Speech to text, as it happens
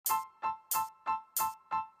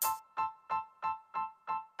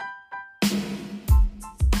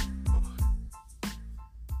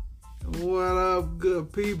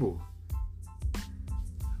good people?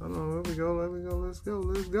 Hold on, let's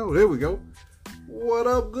go. There we go. What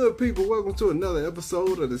up, good people? Welcome to another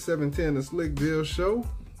episode of the 710 The Slick Deal Show.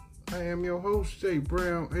 I am your host, Jay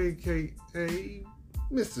Brown, a.k.a.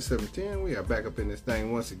 Mr. 710. We are back up in this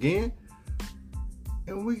thing once again.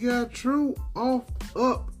 And we got True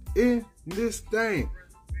up in this thing.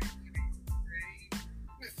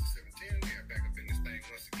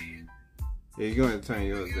 Yeah, you're going to turn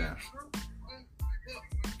yours down.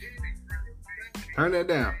 Turn that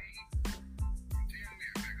down.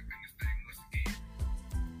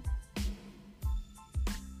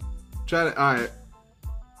 Try that. All right.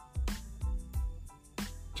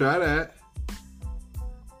 Try that.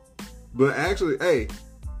 But actually, hey,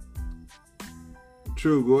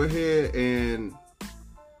 True, go ahead and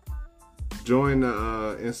join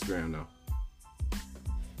the Instagram though.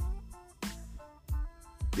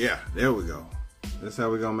 Yeah, there we go. That's how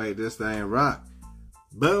we're gonna make this thing rock.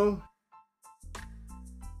 Boom.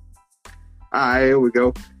 Alright, here we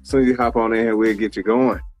go. As soon as you hop on in here, we'll get you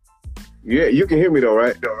going. Yeah, you can hear me though,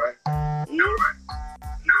 right?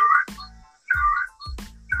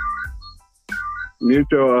 Mute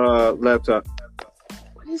your laptop.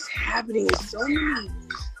 What is happening? It's so many.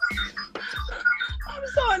 I'm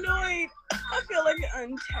so annoyed. I feel like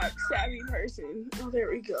an untapped savvy person. Oh,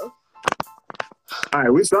 there we go. All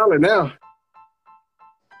right, we solid now.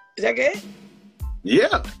 Is that good?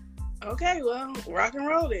 Yeah. Okay, well, rock and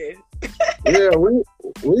roll then. Yeah,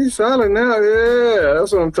 we solid now. Yeah,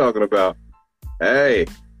 that's what I'm talking about. Hey,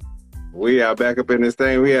 we are back up in this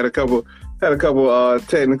thing. We had a couple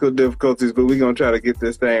technical difficulties, but we're gonna try to get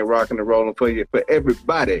this thing rocking and rolling for you, for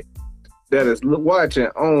everybody that is watching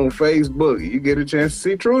on Facebook. You get a chance to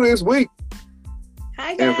see True this week.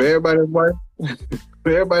 Hi, guys. And for everybody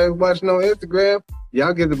that's watching on Instagram,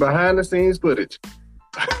 y'all get the behind the scenes footage.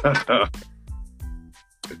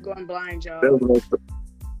 Going blind, y'all.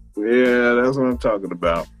 That's what I'm talking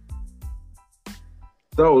about.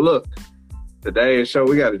 So look, today's show,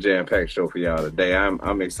 we got a jam-packed show for y'all today.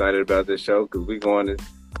 I'm excited about this show because we're going in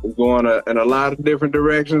a lot of different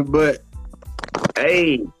directions, but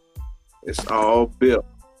hey, it's all built.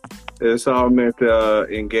 It's all meant to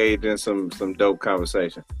engage in some dope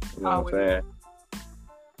conversation. You know what I'm saying?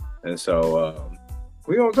 And so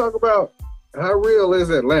we're gonna talk about how real is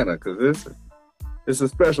Atlanta, because it's a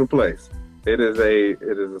special place. It is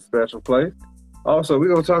a special place. Also, we're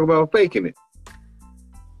gonna talk about faking it.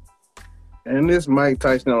 And this Mike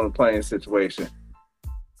Tyson on the plane situation.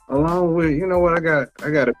 Along with, you know what, I got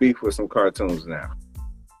a beef with some cartoons now.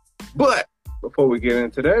 But before we get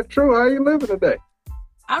into that, True, how you living today?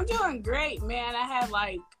 I'm doing great, man. I had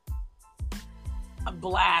like a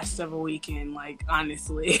blast of a weekend, like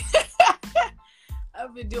honestly.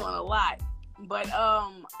 I've been doing a lot. But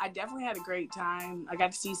I definitely had a great time. I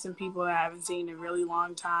got to see some people that I haven't seen in a really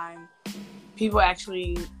long time. People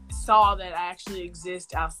actually saw that I actually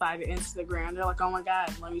exist outside of Instagram. They're like, oh my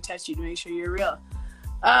God, let me touch you to make sure you're real.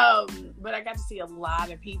 But I got to see a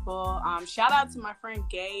lot of people. Shout out to my friend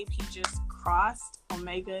Gabe. He just crossed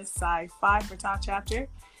Omega Psi Phi for top chapter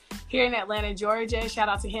here in Atlanta, Georgia. Shout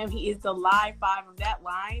out to him. He is the live 5 of that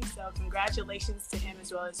line. So congratulations to him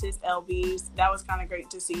as well as his LBs. That was kind of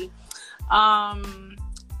great to see. I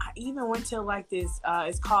even went to like this,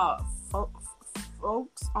 it's called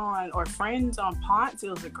Friends on Ponce. It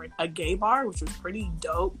was a gay bar, which was pretty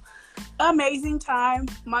dope. Amazing time.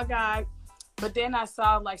 My God. But then I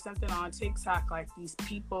saw like something on TikTok, like these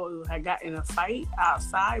people who had got in a fight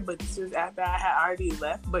outside, but this was after I had already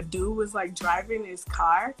left. But dude was like driving his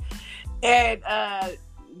car, and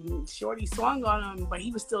Shorty swung on him, but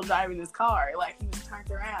he was still driving his car. Like he was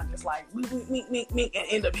turned around, just like meek, and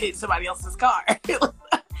ended up hitting somebody else's car.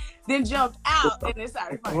 Then jumped out and they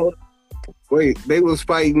started fighting. Wait, they was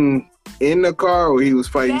fighting in the car, or he was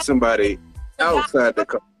fighting somebody outside the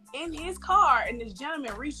car? In his car, and this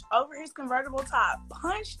gentleman reached over his convertible top,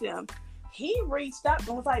 punched him. He reached up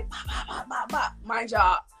and was like, bah, bah, bah, bah, bah. Mind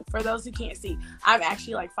y'all, for those who can't see, I'm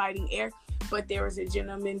actually like fighting air, but there was a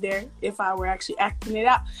gentleman there, if I were actually acting it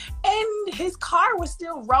out, and his car was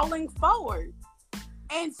still rolling forward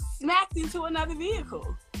and smacked into another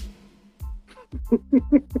vehicle.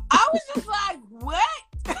 I was just like, what?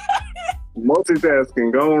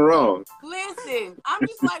 Multitasking going wrong. Listen, I'm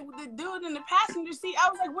just like with the dude in the passenger seat. I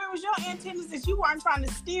was like, where was your antennas that you weren't trying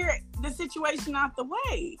to steer the situation out the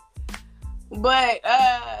way? But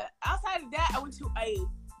outside of that, I went to a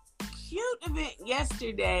cute event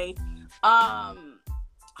yesterday. I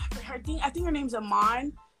think her name's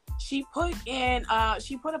Amon. She put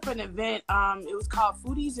up an event. It was called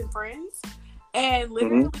Foodies and Friends. And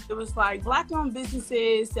literally, it was like Black-owned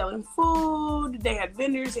businesses selling food. They had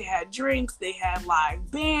vendors, they had drinks, they had live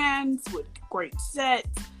bands with great sets.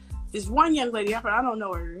 This one young lady, I don't know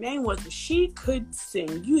what her name was, but she could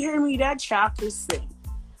sing. You hear me? That child could sing.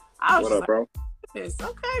 I was what up, like, bro? "It's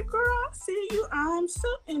okay, girl. I see you. I'm so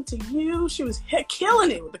into you." She was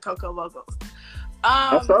killing it with the Coco vocals.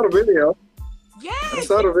 I saw the video. Yeah, I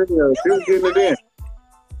saw the video. She was getting it in.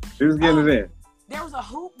 She was getting it in. There was a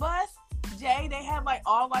hoop bus. Jay, they had like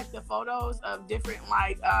all like the photos of different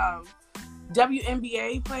like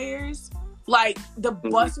WNBA players. Like the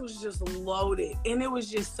bus was just loaded, and it was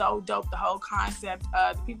just so dope. The whole concept.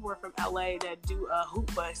 The people were from LA that do a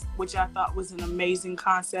hoop bus, which I thought was an amazing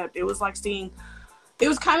concept. It was like seeing. It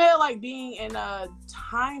was kind of like being in a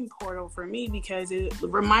time portal for me because it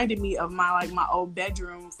reminded me of my old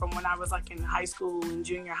bedroom from when I was like in high school and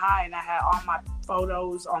junior high, and I had all my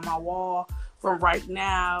photos on my wall from right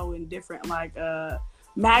now and different like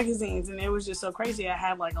magazines, and it was just so crazy. I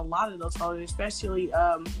had like a lot of those photos, especially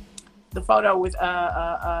the photo with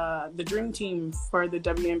the dream team for the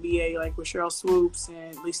WNBA, like with Cheryl Swoops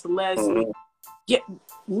and Lisa Leslie. Yeah,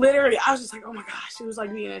 literally, I was just like, oh my gosh, it was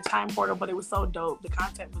like being in a time portal, but it was so dope. The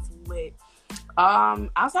concept was lit.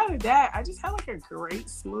 Outside of that, I just had like a great,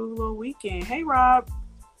 smooth little weekend. Hey, Rob.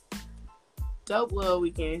 Dope little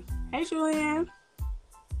weekend. Hey, Julianne.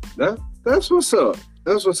 That's what's up.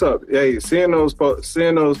 That's what's up. Hey, seeing those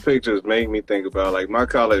pictures made me think about like my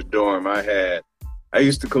college dorm. I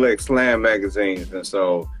used to collect slam magazines, and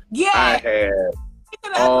so I had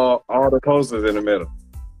all the posters in the middle.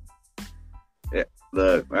 Yeah,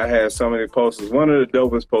 look, I had so many posters. One of the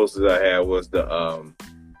dopest posters I had was I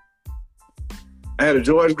had a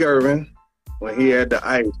George Gervin when he had the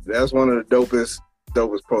ice. That's one of the dopest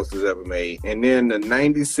posters ever made. And then the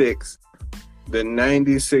 96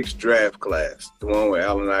 draft class, the one with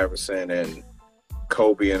Allen Iverson and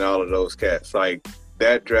Kobe and all of those cats. Like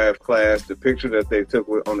that draft class, the picture that they took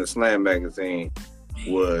on the Slam magazine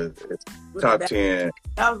was top 10.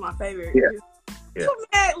 That was my favorite. Yeah. Yeah.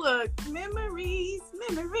 Look, memories.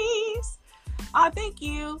 Oh, thank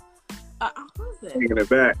you. Who's that? Taking it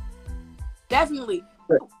back. Definitely.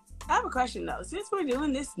 I have a question though. Since we're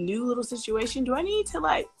doing this new little situation, do I need to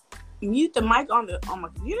like mute the mic on my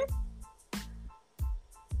computer?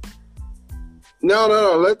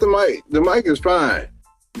 No. Let the mic. The mic is fine.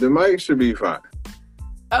 The mic should be fine.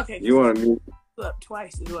 Okay. You want to mute up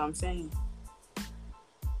twice is what I'm saying.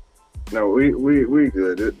 No, we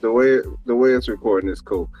good. The way it's recording is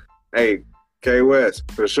cool. Hey, K West,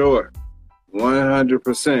 for sure.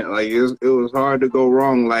 100%. Like it was hard to go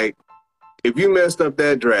wrong. Like if you messed up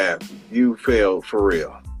that draft, you failed for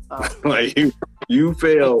real. Like you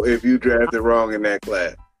failed if you drafted wrong in that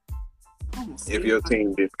class. If your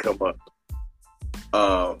team didn't come up.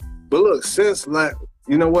 But look, since like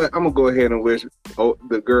you know what, I'm gonna go ahead and wish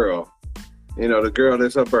the girl. You know, the girl,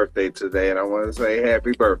 it's her birthday today, and I want to say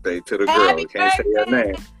happy birthday to the girl. I can't say her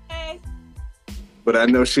name. But I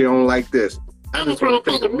know she don't like this. I just want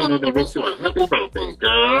to take a minute and wish you a happy birthday,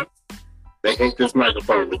 girl. They hate this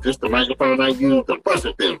microphone, but this the microphone I use to fuss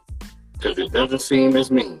at them. Because it doesn't seem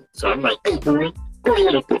as mean. So I'm like, hey, boy, go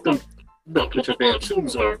ahead and put your damn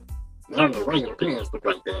shoes on. I don't know why your pants look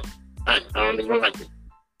like that. I don't even like it.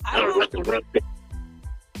 I don't like it right there.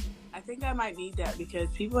 I think I might need that because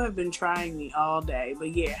people have been trying me all day. But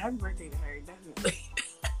yeah, happy birthday to her, definitely.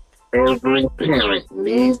 Every parent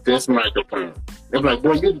needs this microphone. They're like,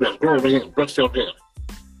 boy, you better go over here and brush your hair.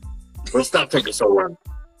 But stop taking so long.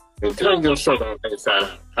 And turn your shirt on inside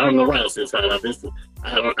out. I don't know why it's inside out.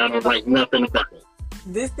 I don't like nothing about it.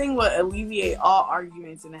 This thing will alleviate all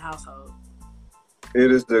arguments in the household.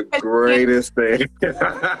 It is the greatest thing.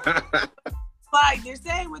 Like, they're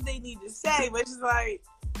saying what they need to say, but it's like,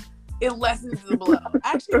 it lessens the blow.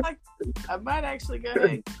 Actually, I might actually go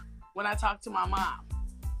ahead when I talk to my mom.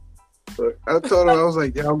 I told her, I was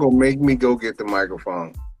like, y'all gonna make me go get the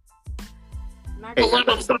microphone. Hey, y'all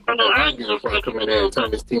better stop arguing before I come in there and turn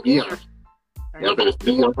this TV on. Y'all better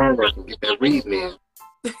do your homework and get that reading in.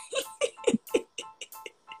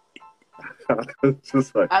 It's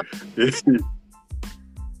just like,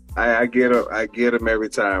 I get them every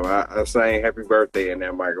time. I sing happy birthday in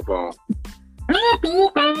that microphone. Happy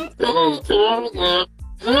birthday to you.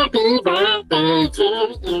 Happy birthday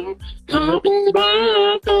to you. Happy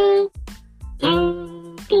birthday to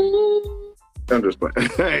you. I'm just playing.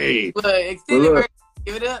 Hey. Look, extended birthday.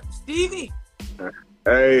 Give it up, Stevie.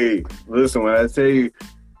 Hey, listen, when I tell you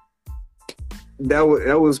that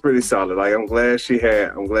was pretty solid. Like I'm glad she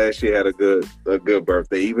had a good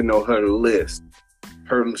birthday, even though her list.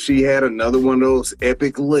 She had another one of those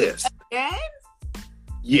epic lists. Again?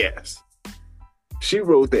 Yes. She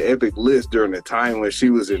wrote the epic list during the time when she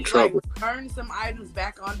was in trouble. Turn some items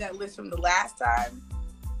back on that list from the last time.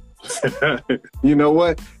 You know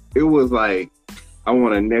what? It was like, I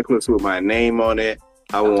want a necklace with my name on it.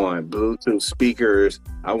 I want Bluetooth speakers.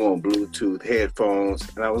 I want Bluetooth headphones.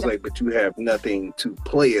 And I was like, but you have nothing to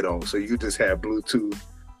play it on. So you just have Bluetooth,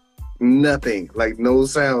 nothing, like no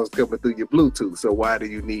sounds coming through your Bluetooth. So why do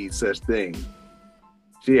you need such things?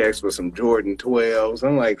 She asked for some Jordan 12s.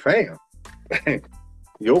 I'm like, fam,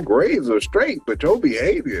 your grades are straight, but your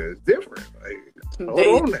behavior is different. Like,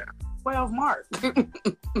 hold on now. 12 mark.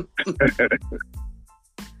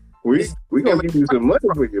 we gonna give you some money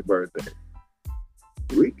for your birthday.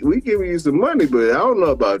 We giving you some money, but I don't know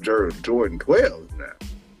about Jordan 12s now.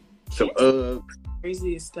 Some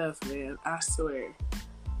craziest stuff, man. I swear.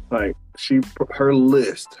 Like her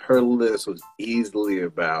list was easily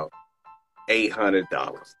about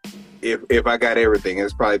 $800. If I got everything,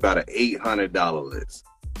 it's probably about an $800 list.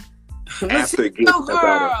 After getting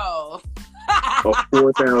about a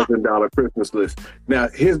 $4,000 Christmas list. Now,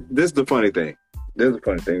 this is the funny thing.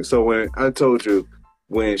 So when I told you,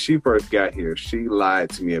 when she first got here, she lied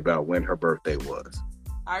to me about when her birthday was.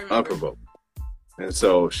 I remember. Unprovoked. And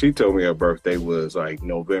so she told me her birthday was like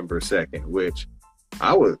November 2nd, which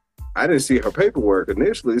I didn't see her paperwork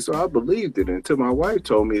initially, so I believed it until my wife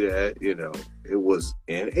told me that, it was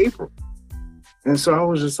in April. And so I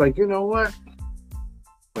was just like, you know what?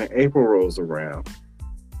 When April rolls around,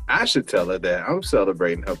 I should tell her that I'm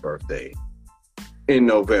celebrating her birthday in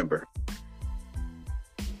November.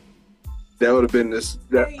 That would have been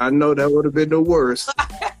I know that would have been the worst.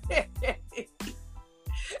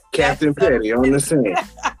 Captain Petty on the scene.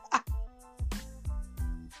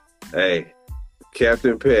 Hey,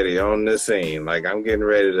 Captain Petty on the scene. Like, I'm getting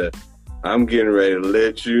ready to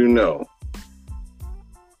let you know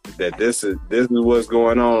that this is what's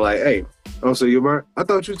going on. Like, hey, so I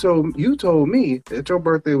thought you told me that your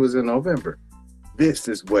birthday was in November. This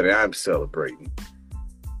is what I'm celebrating.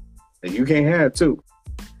 And you can't have two.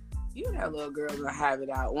 You and that little girl gonna have it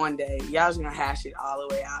out one day. Y'all's gonna hash it all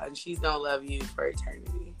the way out, and she's gonna love you for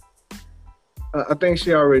eternity. I think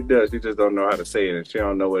she already does. She just don't know how to say it, and she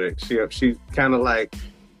don't know what it. She's kind of like,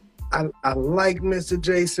 I like Mr.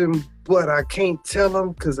 Jason, but I can't tell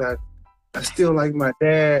him because I still like my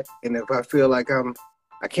dad, and if I feel like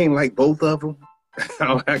I can't like both of them.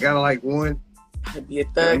 I gotta like one. I'd be a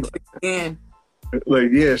thug again.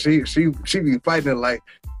 Like, yeah, she be fighting it like,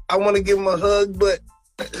 I want to give him a hug, but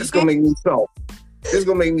it's gonna make me soft. It's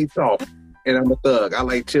gonna make me soft, and I'm a thug. I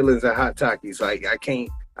like chillins and hot Takis. Like, I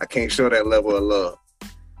can't show that level of love.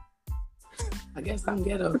 I guess I'm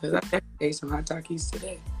ghetto because I ate some hot Takis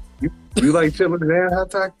today. You like chillins and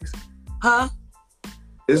hot Takis? Huh?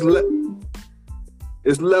 It's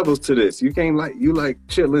levels to this. You like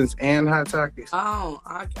chillins and hot Takis. Oh,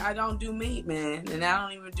 I don't do meat, man, and I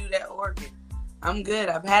don't even do that organ. I'm good.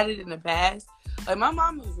 I've had it in the past. Like, my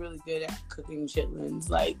mom was really good at cooking chitlins.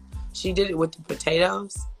 Like, she did it with the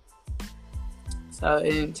potatoes. So it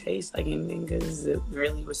didn't taste like anything because it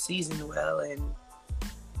really was seasoned well. And,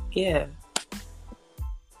 yeah.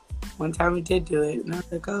 One time we did do it. And I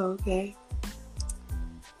was like, oh, okay.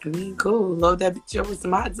 I mean, cool. Load that bitch up with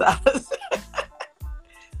some hot sauce.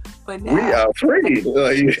 But now, we are free.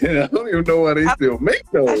 Like, I don't even know why they still make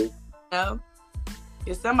those. No.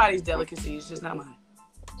 It's somebody's delicacy. It's just not mine.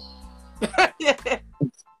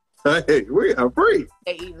 Hey, we are free.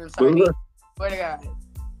 They eat them, so swear to God.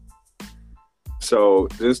 So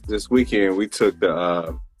this weekend we took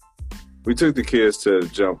the kids to the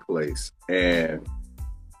jump place, and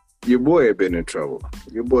your boy had been in trouble.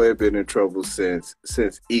 Your boy had been in trouble since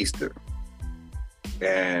Easter,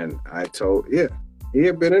 and he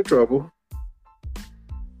had been in trouble.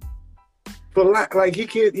 But like he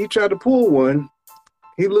tried to pull one.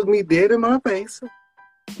 He looked me dead in my face,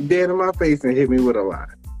 and hit me with a lie.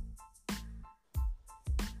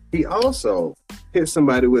 He also hit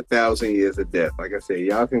somebody with 1,000 years of death. Like I said,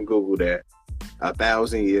 y'all can Google that.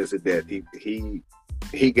 1,000 years of death.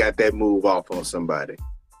 He got that move off on somebody.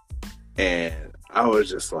 And I was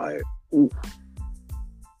just like, ooh.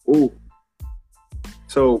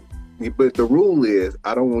 So, but the rule is,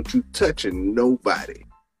 I don't want you touching nobody.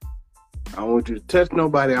 I don't want you to touch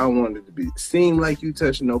nobody. I don't want it to seem like you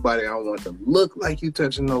touching nobody. I don't want it to look like you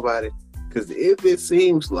touching nobody. Because if it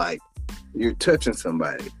seems like you're touching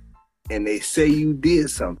somebody and they say you did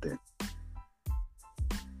something,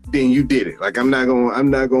 then you did it. Like, I'm not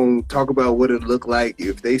gonna talk about what it looked like.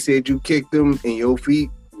 If they said you kicked them and your feet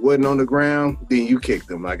wasn't on the ground, then you kicked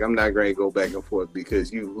them. Like, I'm not gonna go back and forth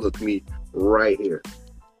because you looked me right here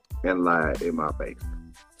and lied in my face.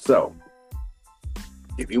 So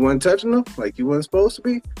If you wasn't touching them like you wasn't supposed to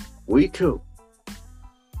be, we cool.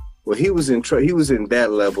 Well, he was in he was in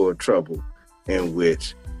that level of trouble in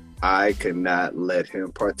which I could not let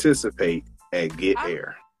him participate and get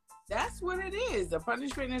air. That's what it is. The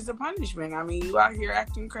punishment is the punishment. I mean, you out here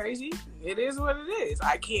acting crazy. It is what it is.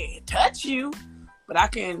 I can't touch you, but I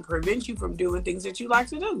can prevent you from doing things that you like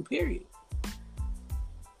to do, period.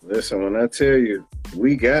 Listen, when I tell you,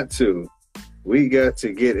 we got to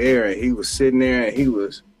get air, and he was sitting there,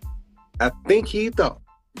 and I think he thought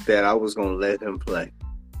that I was going to let him play.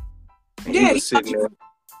 And he was sitting there.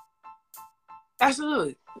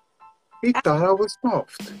 Absolutely. He thought I was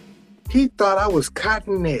soft. He thought I was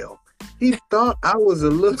cottonelle. He thought I was a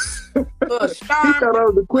little he thought I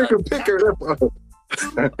was a quicker picker.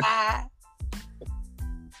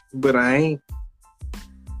 But I ain't.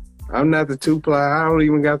 I'm not the 2-ply. I don't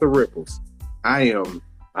even got the ripples. I am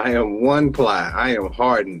 1-ply. I am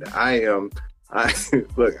hardened.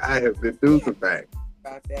 Look, I have been through some things.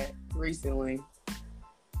 About that recently.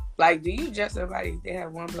 Like, do you judge somebody if they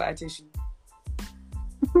have 1-ply tissue?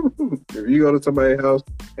 If you go to somebody's house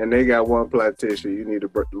and they got 1-ply tissue, you need to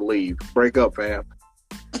leave. Break up, fam.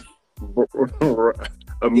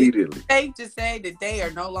 Immediately. It's safe to say that they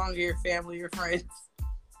are no longer your family or friends.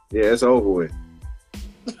 Yeah, it's over with.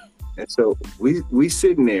 And so we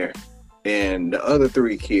sitting there, and the other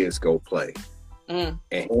 3 kids go play. And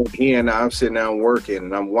he and I'm sitting down working,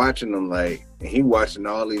 and I'm watching them and he watching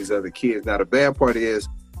all these other kids. Now, the bad part is,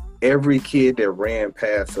 every kid that ran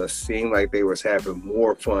past us seemed like they was having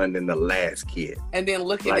more fun than the last kid. And then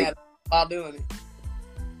looking at it while doing it.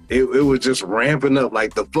 It was just ramping up.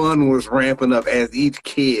 Like, the fun was ramping up as each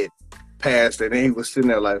kid passed, and then he was sitting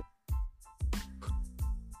there like,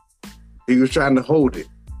 he was trying to hold it.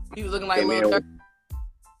 He was looking like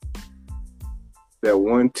that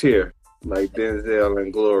one tear, like Denzel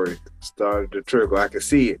and Glory, started to trickle. I could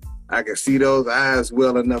see it. I could see those eyes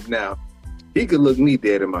welling up now. He could look me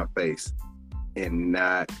dead in my face and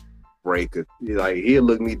not break it. Like, he'll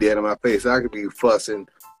look me dead in my face. I could be fussing,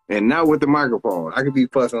 and not with the microphone. I could be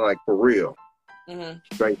fussing like for real.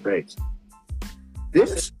 Straight face.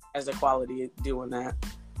 This has the quality of doing that.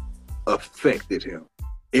 Affected him.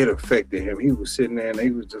 It affected him. He was sitting there and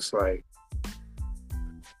he was just like,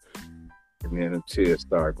 and then the tears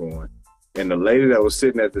started going. And the lady that was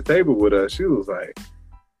sitting at the table with us, she was like,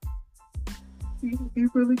 he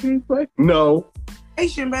really can't play? No.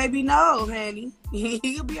 Asian baby, no, honey.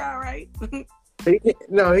 He'll be all right. He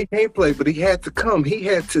can't play, but he had to come. He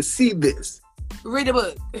had to see this. Read a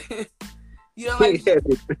book. You don't like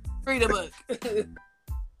read a book.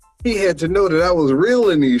 He had to know that I was real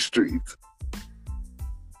in these streets.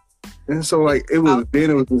 And so, like, it was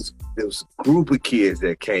this group of kids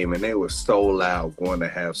that came, and they were so loud, going to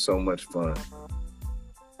have so much fun.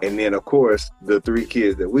 And then, of course, the 3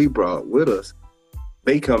 kids that we brought with us,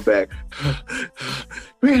 they come back.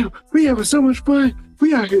 We having so much fun.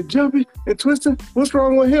 We out here jumping and twisting. What's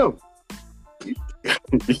wrong with him?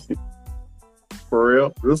 For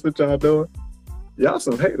real? This what y'all doing? Y'all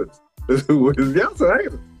some haters. Y'all some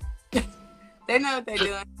haters. They know what they're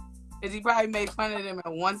doing. Because he probably made fun of them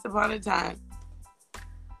at once upon a time.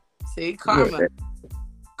 See, karma.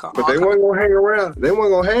 But they weren't going to hang around. They weren't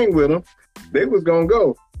going to hang with him. They was going to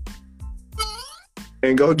go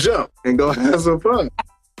and go jump and go have some fun.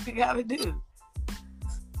 You got to do.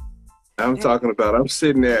 I'm talking about, I'm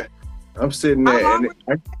sitting there and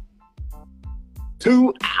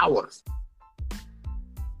 2 hours.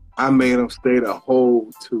 I made him stay the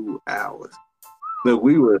whole 2 hours. Look,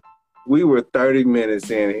 we were 30 minutes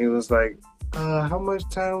in, and he was like, how much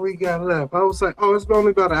time we got left? I was like, it's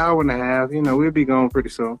only about an hour and a half. You know, we'll be gone pretty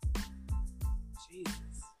soon. Jesus.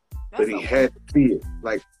 But he had to see it.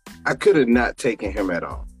 Like, I could have not taken him at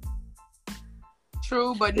all.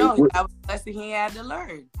 True, but no, that was a lesson he had to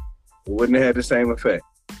learn. It wouldn't have had the same effect.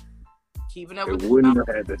 Keeping up with it wouldn't have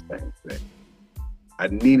had the same effect. I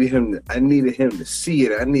needed him to see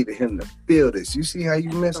it. I needed him to feel this. You see how you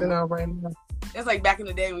messing out right now? It's like back in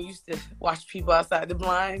the day when we used to watch people outside the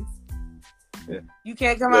blinds. Yeah. You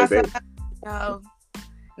can't come outside. Baby. No. And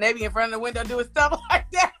they be in front of the window doing stuff like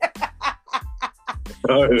that.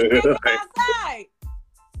 You can't come outside.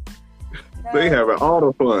 They having all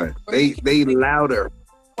the fun. They louder.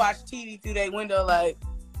 Watch TV through their window like.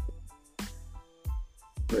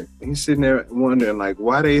 He's sitting there wondering like,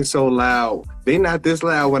 why they so loud? They not this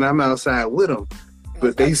loud when I'm outside with them.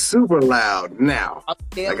 But they super loud now.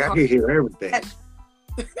 Like, I can hear everything.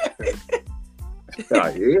 Oh,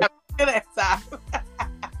 yeah.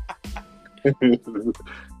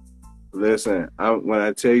 Listen, when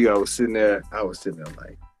I tell you I was sitting there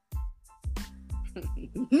like, It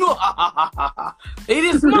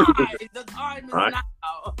is mine. The time is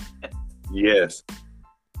now. Yes.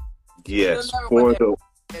 You'll Yes. never For want the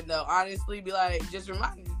that. And though, honestly, be like, just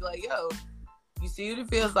remind you, be like, yo, you see what it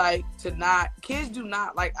feels like to not. Kids do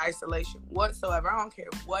not like isolation whatsoever. I don't care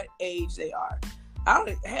what age they are.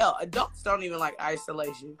 Hell, adults don't even like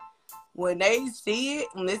isolation. When they see it,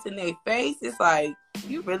 when it's in their face, it's like,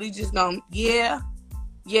 you really just gonna, yeah,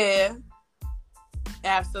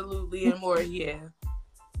 absolutely, and more, yeah.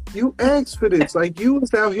 you asked for this. Like, you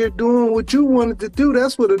was out here doing what you wanted to do.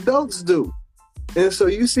 That's what adults do. And so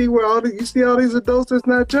you see all these adults that's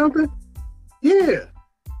not jumping? Yeah.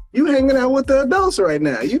 You hanging out with the adults right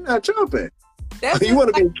now. You're not jumping. You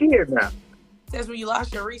want to be a kid now. That's when you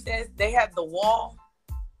lost your recess. They had the wall.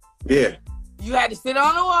 Yeah. You had to sit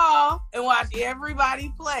on the wall and watch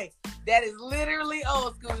everybody play. That is literally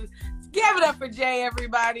old school. Give it up for Jay,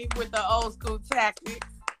 everybody, with the old school tactics.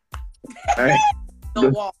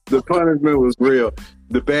 The punishment was real.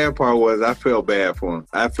 The bad part was I felt bad for him.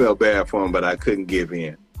 But I couldn't give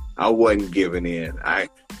in. I wasn't giving in. I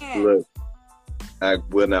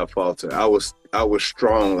will not falter. I was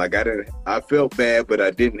strong. Like, I felt bad, but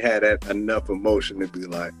I didn't have that enough emotion to be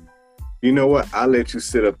like, you know what? I'll let you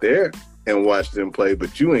sit up there and watch them play,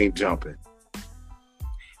 but you ain't jumping.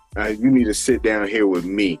 You need to sit down here with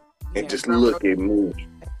me and just look at me.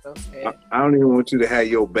 I don't even want you to have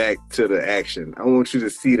your back to the action. I want you to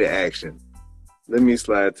see the action. Let me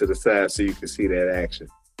slide to the side so you can see that action.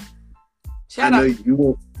 Shout out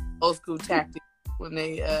you old school tactics when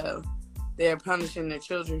they're punishing their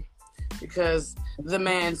children because the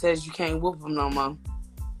man says you can't whoop them no more.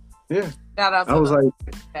 Yeah. Shout out to those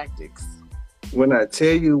tactics. When I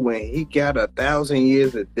tell you, when he got 1,000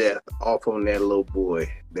 years of death off on that little boy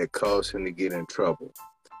that caused him to get in trouble.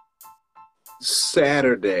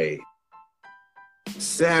 Saturday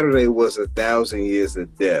was 1,000 years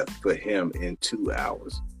of death for him in 2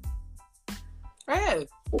 hours. Yeah,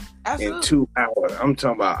 absolutely. In 2 hours. I'm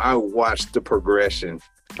talking about, I watched the progression.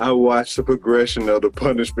 of the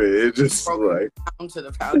punishment. It just like down to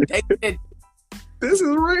the foundation. This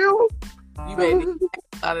is real. You made me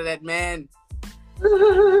out of that man.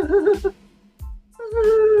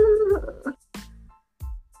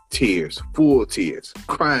 Tears, full tears,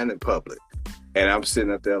 crying in public. And I'm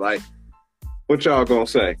sitting up there like, what y'all gonna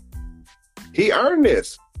say? He earned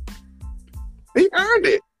this. He earned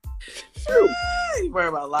it. Shoot. You worry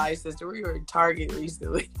about lies, sister. We were in Target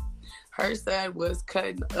recently. Her son was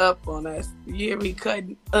cutting up on us. You hear me?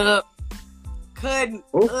 Cutting up.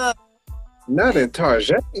 Not in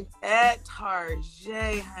Target. At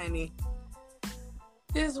Target, honey.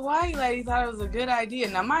 This white lady thought it was a good idea.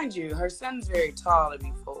 Now, mind you, her son's very tall to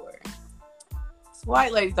be 4. This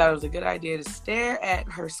white lady thought it was a good idea to stare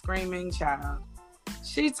at her screaming child.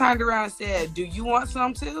 She turned around and said, "Do you want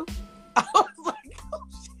some too?" I was like, oh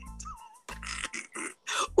shit.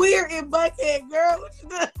 We're in Buckhead, girl. What you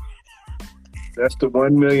doing? That's the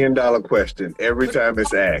 $1 million question every time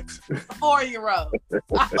it's asked. 4-year-old. I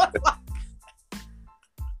was like,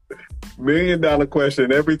 $1 million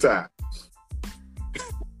question every time.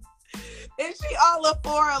 And she all up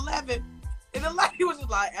 4'11", and the lady was just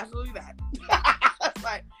like, absolutely not. I was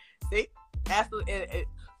like, see, absolutely,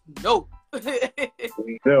 no.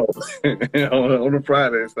 No, on the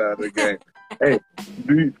Friday side of the game. Hey,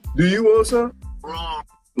 do you want some?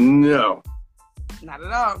 No, not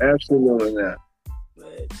at all. Absolutely not.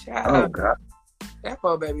 But child, oh God, that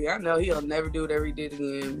poor baby. I know he'll never do whatever he did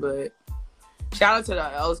again. But shout out to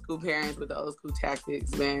the old school parents with the old school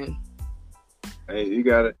tactics, man. Hey, you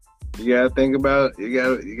gotta think about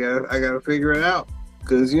it. I gotta figure it out.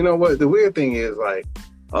 Cause you know what? The weird thing is, like,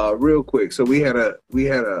 real quick. So I had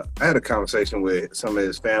a conversation with some of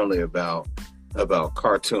his family about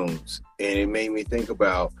cartoons, and it made me think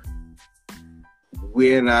about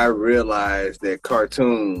when I realized that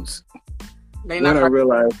cartoons, when I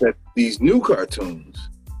realized that these new cartoons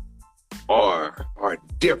are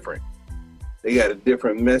different. They got a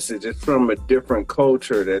different message. It's from a different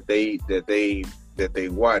culture that they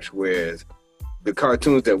watch, whereas the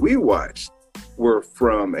cartoons that we watched were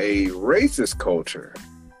from a racist culture.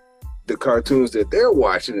 The cartoons that they're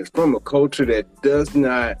watching is from a culture that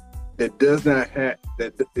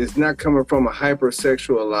is not coming from a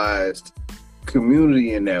hypersexualized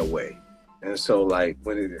community in that way. And so, like,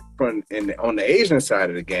 on the Asian side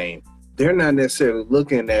of the game, they're not necessarily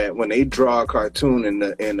looking at when they draw a cartoon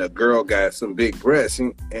and a girl got some big breasts,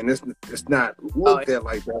 and it's not looked at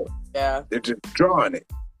like that. Yeah, they're just drawing it.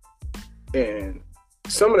 And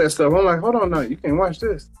some of that stuff, I'm like, hold on, no, you can't watch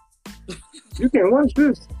this. You can't watch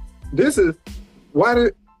this. This is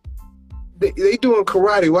they doing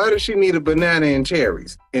karate. Why does she need a banana and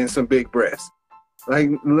cherries and some big breasts? Like,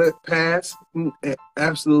 let pass?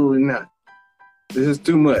 Absolutely not. This is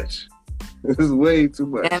too much. This is way too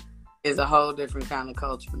much. And it's a whole different kind of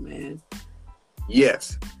culture, man.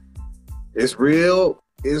 Yes. It's real.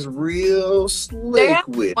 It's real slick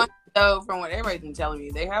with it. So from what everybody's been telling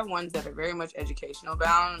me, they have ones that are very much educational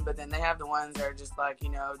bound, but then they have the ones that are just like, you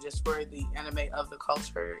know, just for the anime of the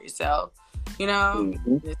culture itself. You know,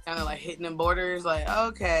 it's kind of like hitting them borders. Like,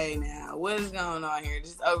 okay, now what is going on here?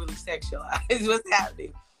 Just overly sexualized. What's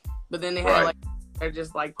happening? But then they have like they're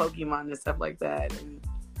just like Pokemon and stuff like that, and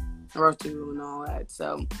Naruto and all that.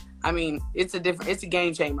 So I mean, it's a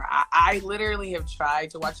game changer. I literally have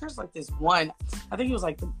tried to watch. There's like this one, I think it was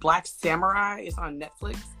like the Black Samurai. It's on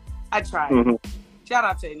Netflix. I tried. Shout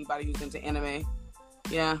out to anybody who's into anime.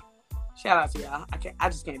 Yeah. Shout out to y'all. I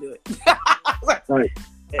just can't do it. Right.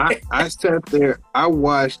 I sat there, I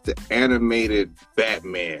watched the animated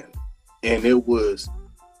Batman, and it was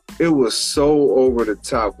so over the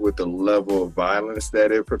top with the level of violence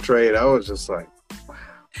that it portrayed. I was just like, wow.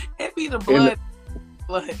 It'd be the blood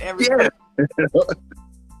everything. Yeah.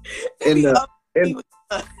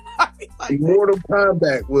 Mortal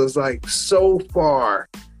Kombat was like so far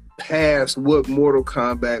past what Mortal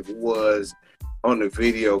Kombat was on the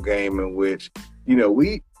video game, in which, you know,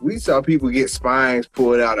 we saw people get spines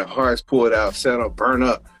pulled out and hearts pulled out, set up, burn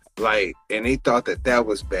up, like, and they thought that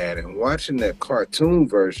was bad. And watching that cartoon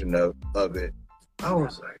version of it, I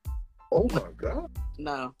was like, oh my God.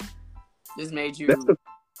 No. This made you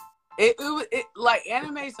it like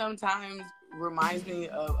anime sometimes reminds me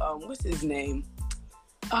of what's his name?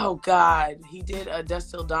 Oh God, he did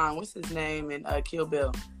Dusk Till Dawn. What's his name in Kill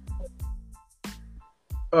Bill?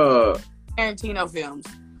 Tarantino films.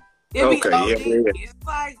 It'd be OD. Yeah. It's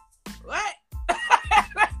like, what?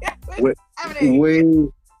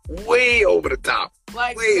 way over the top.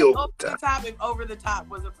 Like, way over the top. If over the top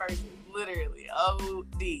was a person, literally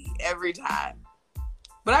OD every time.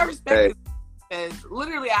 But I respect it because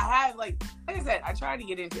literally I have like I said, I try to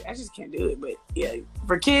get into it. I just can't do it. But yeah,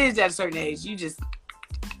 for kids at a certain age, you just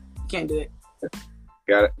can't do it.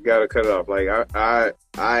 Gotta cut it off. Like I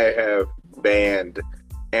have banned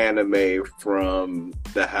anime from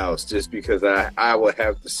the house just because I would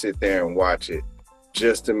have to sit there and watch it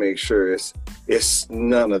just to make sure it's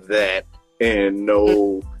none of that and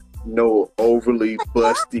no overly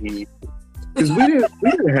busty, because we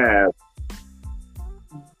didn't have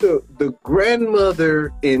the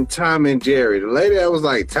grandmother in Tom and Jerry, the lady that was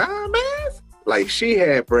like Tom ass, like she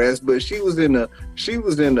had breasts, but she was in a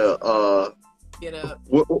Get up.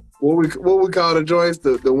 What we call the joints,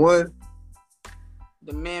 the one.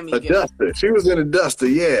 The mammy. A duster. She was in a duster,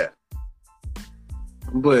 yeah.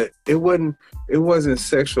 But it wasn't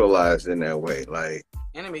sexualized in that way. Like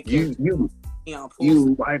you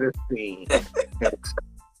might have seen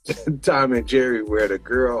Tom and Jerry where the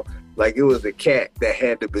girl, like it was a cat that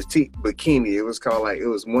had the bikini. It was called like, it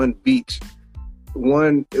was one beach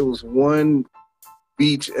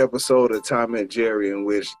episode of Tom and Jerry in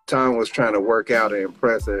which Tom was trying to work out and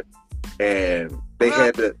impress her, and they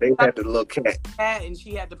had the little cat, and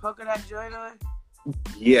she had the polka dot joint on.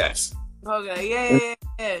 Yes. Polka dot, yeah.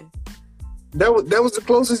 That was the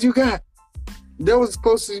closest you got. That was the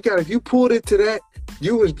closest you got. If you pulled it to that,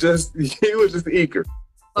 you was just eager.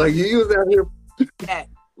 Like you was out here. Cat,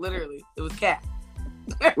 literally, it was cat.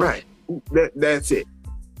 Right. That's it.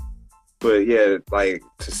 But yeah, like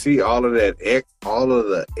to see all of that, all of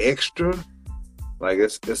the extra, like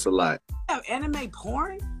it's a lot. Have anime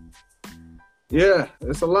porn? Yeah,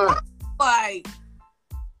 it's a lot. Like,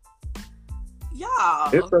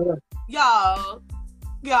 y'all. It's a lot. Y'all.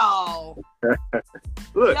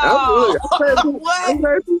 Look, y'all. I'm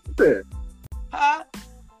glad you went there. Huh?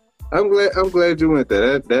 I'm glad you went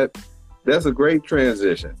there. That's a great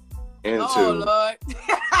transition into. Oh Lord.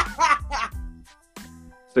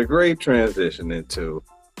 It's a great transition into.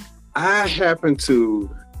 I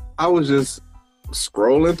was just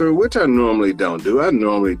scrolling through, which I normally don't do. I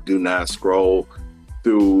normally do not scroll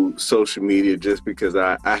through social media just because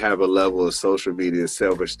I have a level of social media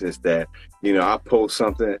selfishness that, you know, I post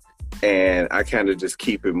something and I kind of just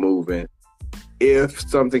keep it moving. If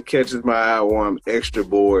something catches my eye or I'm extra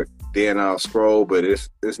bored, then I'll scroll, but it's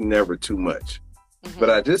never too much. Mm-hmm. But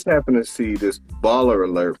I just happened to see this baller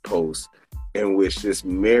alert post in which this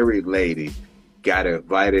married lady got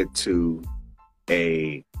invited to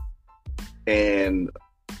an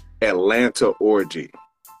Atlanta orgy.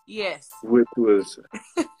 Yes. Which was,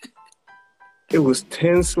 it was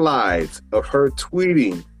 10 slides of her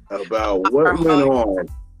tweeting about what went on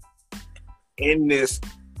in this.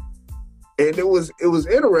 And it was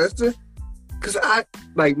interesting Cause I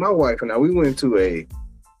like my wife and I. We went to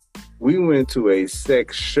a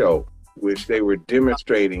sex show, which they were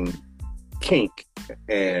demonstrating kink,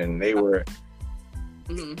 and they were.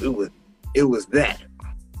 Mm-hmm. It was that,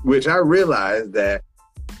 which I realized that.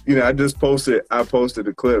 You know, I posted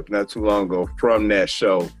a clip not too long ago from that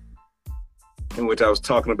show, in which I was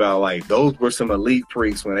talking about like those were some elite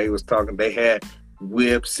freaks when they had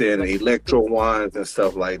whips and electro wands and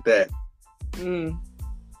stuff like that.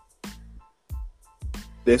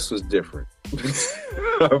 This was different.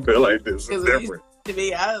 I feel like this is different. To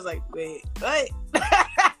me, I was like, wait, what?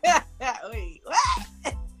 Wait,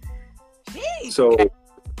 what? Jeez. So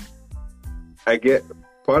I get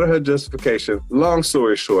part of her justification. Long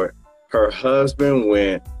story short, her husband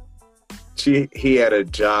went. He had a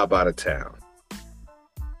job out of town.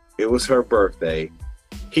 It was her birthday.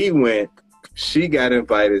 He went. She got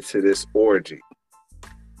invited to this orgy.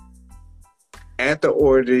 At the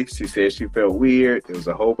orgy, she said she felt weird. There was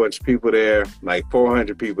a whole bunch of people there, like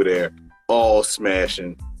 400 people there, all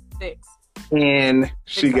smashing. And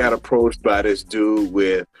she got approached by this dude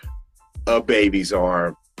with a baby's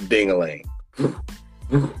arm, ding-a-ling.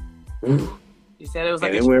 You said it was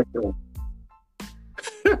like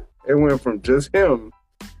it went from just him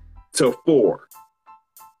to 4.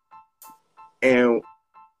 And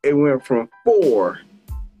it went from 4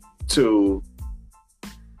 to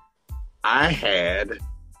I had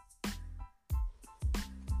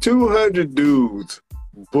 200 dudes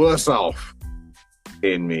bust off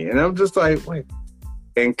in me. And I'm just like, wait.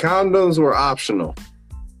 And condoms were optional.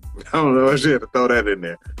 I don't know if she had to throw that in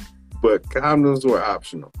there. But condoms were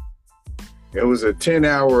optional. It was a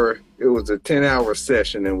 10-hour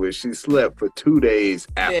session in which she slept for 2 days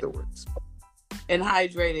afterwards. And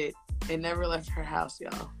hydrated and never left her house,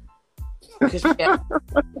 y'all. Because she got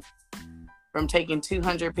from taking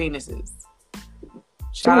 200 penises.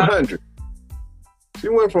 200. She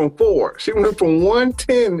went from 4. She went from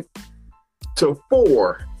 110 to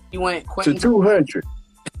 4. You went to 200.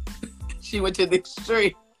 She went to the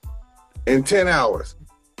extreme. In 10 hours.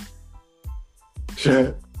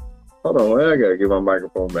 Hold on, I gotta get my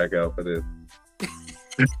microphone back out for this.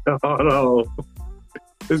 Hold on.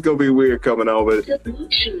 It's gonna be weird coming over. The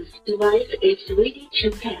Bluetooth device is ready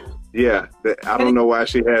to pair. Yeah, I don't know why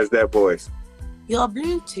she has that voice. Your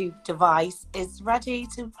Bluetooth device is ready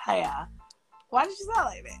to pair. Why did you sound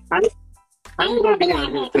like that? I'm gonna be out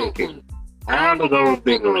here thinking, all of those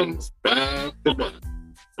dinglings back to back.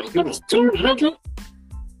 Like it was 200?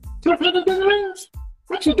 200 dinglings?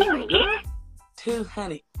 What you doing, girl?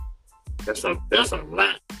 200. That's a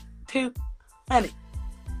lot. 200. I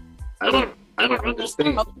don't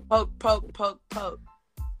understand. Poke.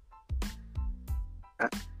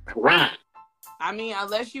 Right. I mean,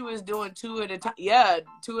 unless you was doing 2 at a time. Yeah,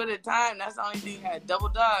 2 at a time. That's the only thing I had. Double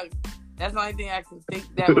dog. That's the only thing I can think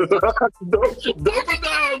that was. Double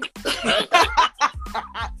dog.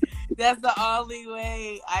 That's the only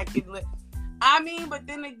way I can live. I mean, but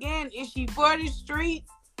then again, is she for the streets?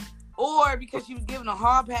 Or because she was given a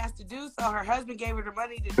hall pass to do so, her husband gave her the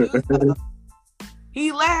money to do so.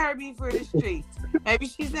 He let her be for the streets. Maybe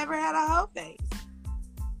she's never had a hoe face.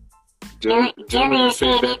 Jimmy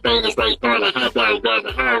said that thing is like throwing a hot dog down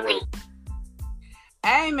the highway.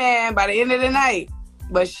 Hey, man, by the end of the night.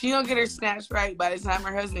 But she'll get her snatched right by the time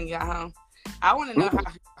her husband got home. I want to know how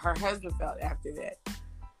her husband felt after that.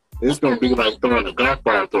 It's going to be like throwing a golf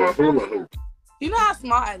ball through a hula hoop. You know how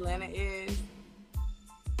small Atlanta is?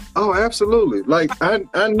 Oh, absolutely. Like, I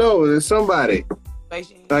know there's somebody. Like,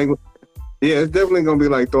 yeah, it's definitely going to be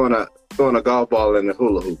like throwing a golf ball in the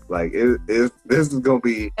hula hoop. Like, this is going to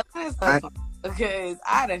be... Because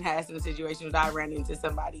I done had some situations where I ran into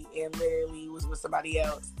somebody and literally was with somebody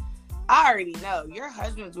else. I already know. Your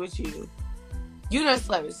husband's with you. You done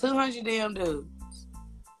slept with 200 damn dudes.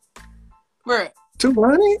 Bruh.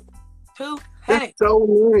 200? 200. That's so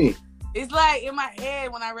many. It's like in my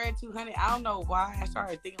head when I read 200, I don't know why I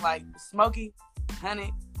started thinking like Smokey,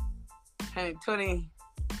 100, 120,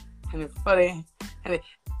 140,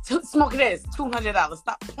 Smokey, that's $200.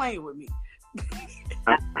 Stop playing with me.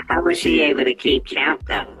 How was she able to keep count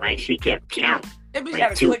though? Like she kept count. That bitch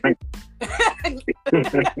had to click.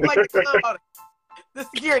 Like the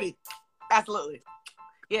security. Absolutely.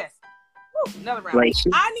 Yes. Woo, another round. Like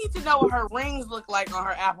I need to know what her rings look like on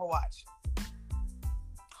her Apple Watch.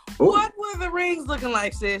 Ooh. What were the rings looking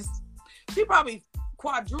like, sis? She probably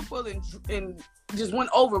quadrupled and just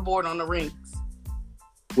went overboard on the rings.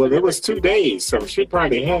 Well, it was 2 days, so she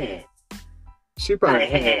probably had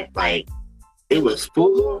like, it was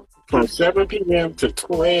full from 7 p.m. to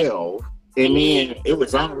 12, and then it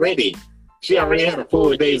was she already had a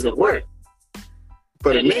 4 days of work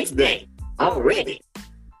for the next day. already.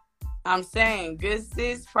 I'm saying good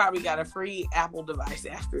sis probably got a free Apple device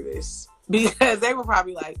after this because they were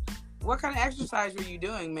probably like, "What kind of exercise were you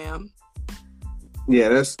doing, ma'am?" Yeah,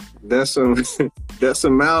 that's some that's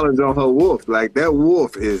some mileage on her wolf. Like that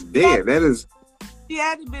wolf is dead. That is. She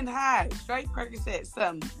had to been high. Straight Percocet,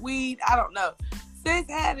 something weed. I don't know. Sis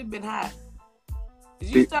had to been high.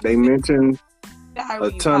 They mentioned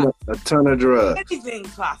a ton of drugs.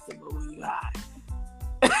 Anything's possible when you high.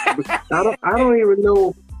 I don't even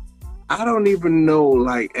know. I don't even know.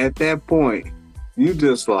 Like at that point, you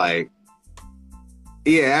just like,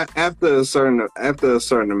 yeah. After a certain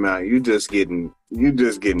amount, you just getting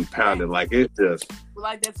pounded. Like it's just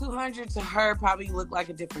like that 200 to her probably looked like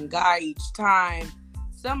a different guy each time.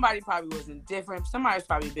 Somebody probably wasn't different. Somebody's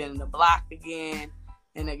probably been in the block again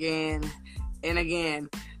and again and again.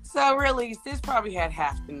 So really, sis probably had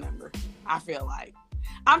half the number. I feel like.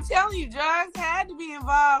 I'm telling you, drugs had to be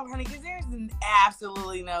involved, honey, because there's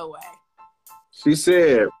absolutely no way. She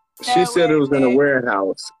said it was in a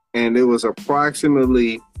warehouse, and it was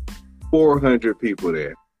approximately 400 people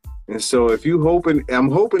there. And so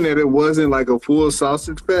I'm hoping that it wasn't like a full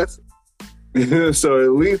sausage fest. So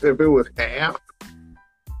at least if it was half,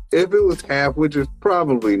 which is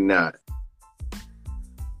probably not.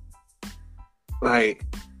 Like,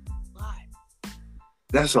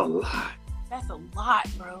 that's a lot. That's a lot,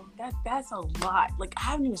 bro. That's a lot. Like, I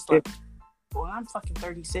haven't even slept. Well, I'm fucking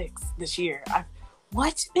 36 this year.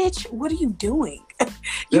 What, bitch? What are you doing?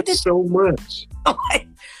 That's so much. Like,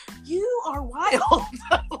 you are wild.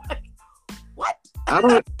 Like, what?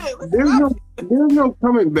 There's no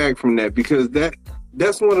coming back from that because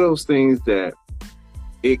that's one of those things that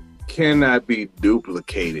it cannot be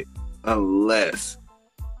duplicated unless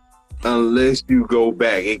you go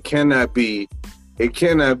back. It cannot be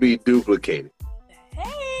duplicated.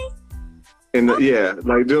 Hey. And like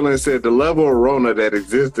Dylan said, the level of Rona that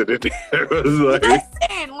existed in there was like.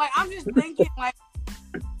 Listen, like I'm just thinking, like,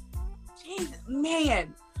 Jesus,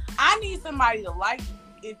 man, I need somebody to like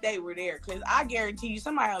if they were there, because I guarantee you,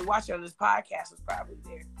 somebody watching on this podcast was probably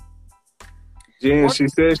there. Jen, she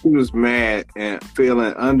said she was mad and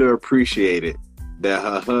feeling underappreciated that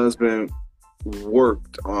her husband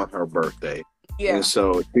worked on her birthday. Yeah. And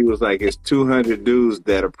so she was like, it's 200 dudes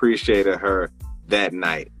that appreciated her that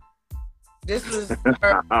night. This was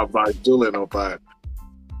her. How about Dylan on fire?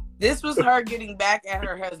 This was her getting back at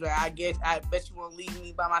her husband. I bet you won't leave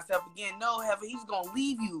me by myself again. No, Heather, he's going to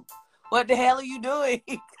leave you. What the hell are you doing?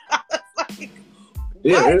 I was like,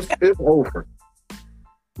 yeah, it's over.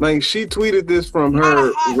 Like, she tweeted this from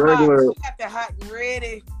her regular... She got the hot and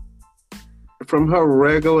ready. From her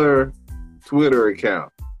regular Twitter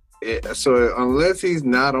account. So unless he's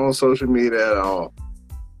not on social media at all,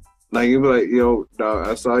 like you'd be like, yo, dog,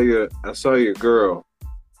 I saw your girl.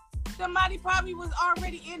 Somebody probably was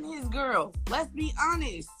already in his girl. Let's be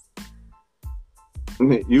honest.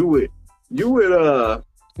 You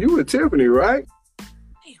with Tiffany, right?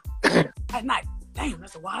 Damn. At night. Damn,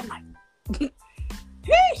 that's a wild night.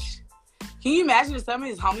 Yeesh. Can you imagine if some of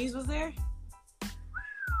his homies was there?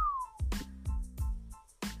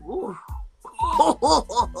 Ooh.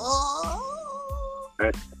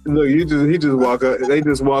 Look, he just walk up. They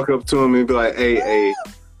just walk up to him and be like, "Hey,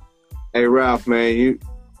 Ralph, man, you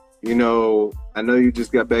know, I know you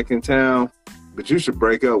just got back in town, but you should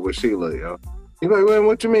break up with Sheila, yo." He's like, "Man,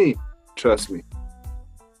 what you mean? Trust me.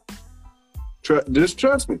 Just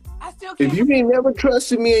trust me. I still can't. If you ain't never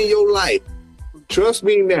trusted me in your life, trust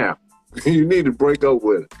me now. You need to break up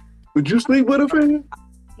with her. Would you sleep with her, fam?"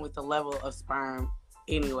 With the level of sperm,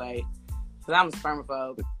 anyway. Because I'm a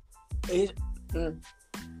spermaphobe.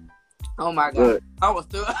 Oh my God. I almost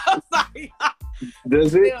threw it. I'm sorry.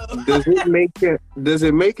 Does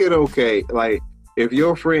it make it okay? Like if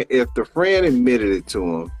the friend admitted it to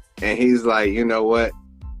him and he's like, you know what?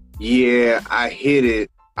 Yeah, I hit it.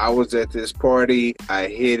 I was at this party. I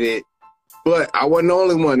hit it. But I wasn't the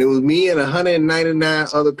only one. It was me and 199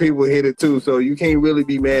 other people hit it too. So you can't really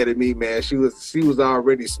be mad at me, man. She was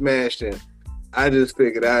already smashed in. I just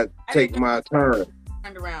figured I'd take my turn.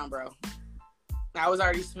 Turned around, bro. I was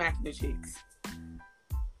already smacking the cheeks.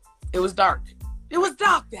 It was dark. It was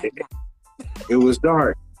dark that night. It was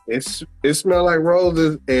dark. It smelled like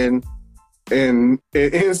roses and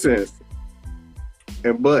incense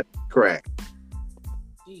and butt crack.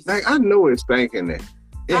 Jesus. Like I know it's stinking there.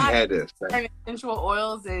 It had to stink. Essential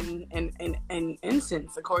oils and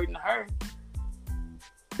incense, according to her.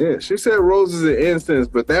 Yeah, she said roses and incense,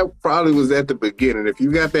 but that probably was at the beginning. If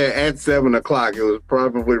you got there at 7 o'clock, it was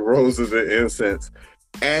probably roses and incense.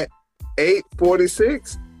 At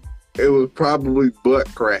 8:46, it was probably butt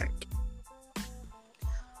crack.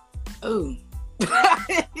 Ooh.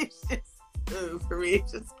 It's just ooh for me.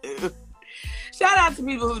 It's just ooh. Shout out to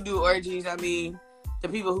people who do orgies. I mean, the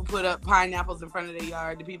people who put up pineapples in front of their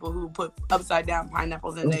yard, the people who put upside down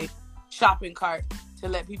pineapples in their shopping cart to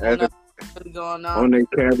let people know what's really going on. On their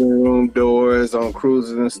cabin room doors, on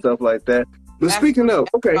cruises and stuff like that. But speaking of,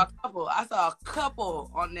 okay. I saw a couple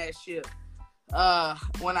on that ship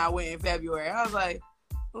when I went in February. I was like,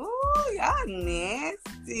 ooh, y'all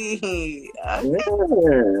nasty. Okay.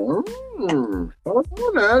 Yeah. Hold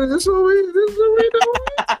on now. This is what we doing.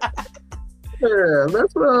 Yeah,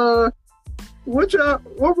 that's what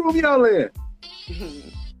room y'all in?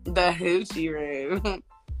 The hoochie room.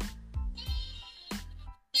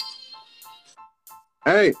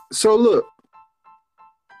 Hey, so look,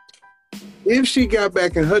 if she got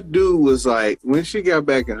back and her dude was like, when she got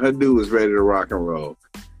back and her dude was ready to rock and roll,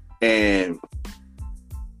 and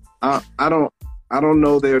I don't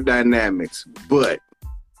know their dynamics, but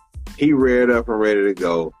he reared up and ready to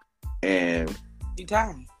go, and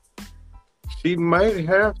she might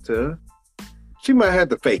have to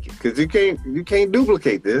fake it, because you can't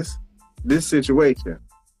duplicate this situation.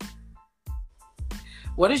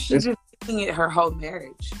 What is she been faking it her whole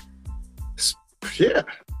marriage? Yeah.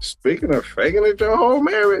 Speaking of faking it your whole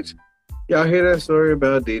marriage, y'all hear that story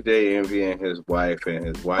about DJ Envy and his wife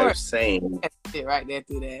saying sit right there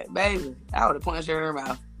through that, baby. I would have punched her in her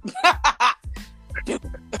mouth.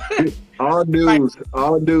 all dudes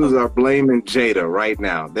are blaming Jada right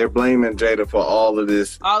now. They're blaming Jada for all of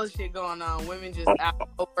this. All the shit going on. Women just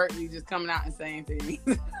overtly just coming out and saying things.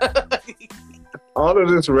 All of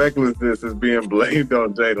this recklessness is being blamed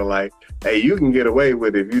on Jada. Like, hey, you can get away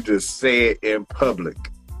with it if you just say it in public.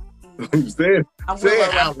 say it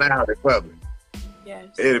out loud in public. Yes.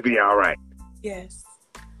 It'll be all right. Yes.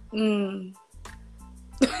 But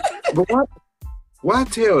why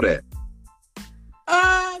tell that?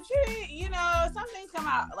 She, some things come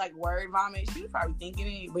out like word vomit. She was probably thinking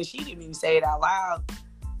it, but she didn't even say it out loud.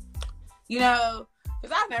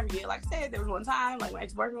 Because I never did. Like I said, there was one time, like, my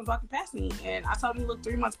ex-boyfriend was walking past me, and I told him he looked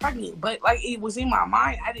 3 months pregnant. But, like, it was in my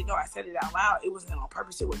mind. I didn't know I said it out loud. It wasn't on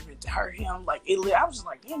purpose. It wasn't meant to hurt him. Like, I was just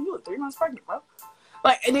like, damn, you look 3 months pregnant, bro.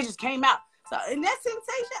 Like, and it just came out. So, in that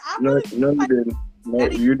sensation, No, you didn't. No,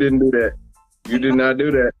 you didn't do that. You did not do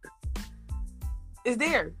that. It's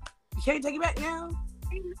there. You can't take it back now.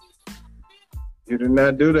 You did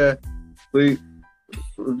not do that. Please,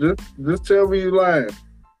 just tell me you lying.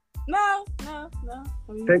 No.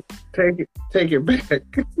 Take it back.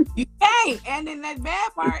 You can't. And then that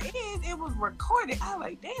bad part is it was recorded. I was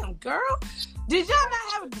like, damn, girl, did y'all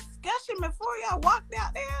not have a discussion before y'all walked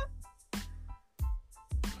out there?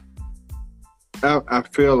 I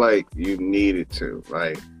feel like you needed to.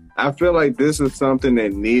 Like, I feel like this is something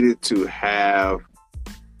that needed to have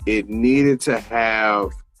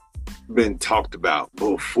been talked about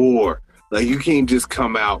before. Like, you can't just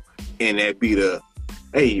come out and that be the,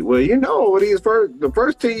 hey, well, the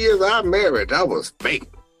first 10 years of our marriage, I was fake.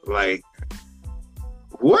 Like,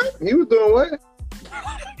 what? You was doing what?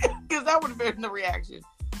 Because that would have been the reaction.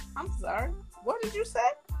 I'm sorry. What did you say?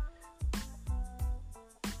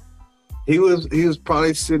 He was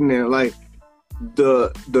probably sitting there like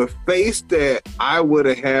the face that I would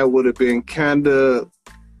have had would have been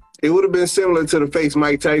it would have been similar to the face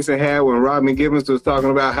Mike Tyson had when Robin Givens was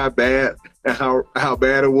talking about how bad and how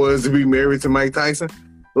bad it was to be married to Mike Tyson.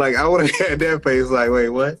 Like, I would have had that face like, wait,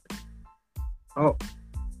 what? Oh,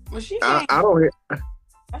 well, I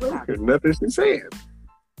don't hear nothing she's saying.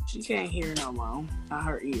 She can't hear no more. Not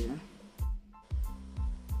her ear.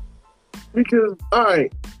 Because, all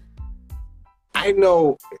right, I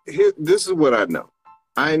know, this is what I know.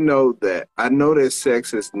 I know that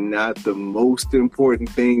sex is not the most important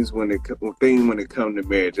things when it comes to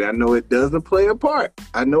marriage. I know it doesn't play a part.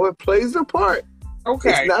 I know it plays a part. Okay.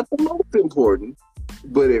 It's not the most important,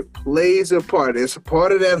 but it plays a part. It's a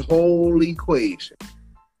part of that whole equation.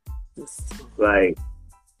 Like,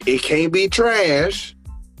 it can't be trash.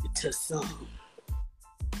 To some.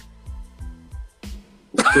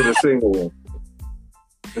 To the single one.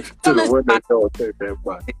 To the one that don't take that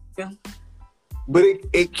part. Yeah. But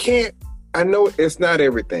it can't, I know it's not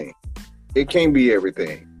everything. It can't be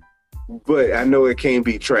everything. But I know it can't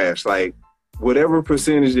be trash. Like, whatever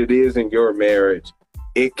percentage it is in your marriage,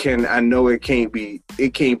 I know it can't be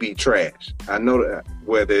trash. I know that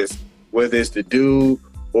whether it's the dude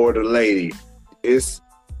or the lady, it's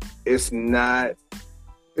not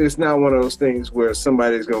one of those things where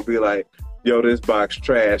somebody's gonna be like, yo, this box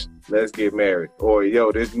trash, let's get married. Or,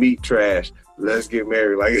 yo, this meat trash, let's get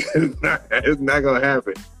married. Like, it's not gonna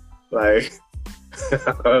happen. Like,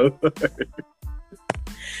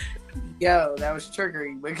 Yo, that was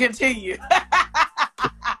triggering, but continue.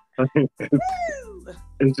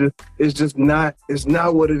 It's just not, it's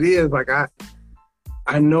not what it is. Like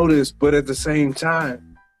I know this, but at the same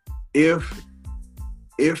time, if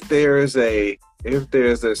there's a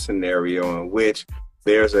scenario in which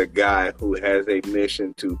there's a guy who has a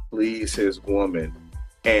mission to please his woman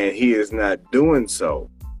and he is not doing so,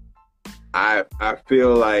 I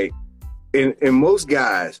feel like in most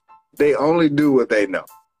guys, they only do what they know.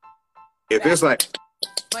 If it's like,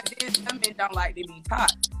 but then some men don't like to be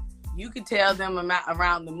taught. You could tell them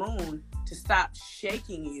around the moon to stop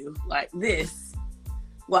shaking you like this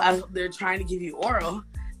while they're trying to give you oral.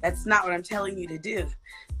 That's not what I'm telling you to do.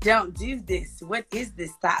 Don't do this. What is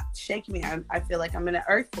this? Stop shaking me. I feel like I'm in an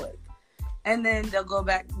earthquake. And then they'll go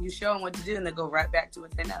back. You show them what to do, and they'll go right back to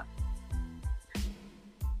what they know.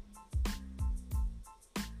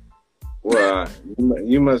 Well,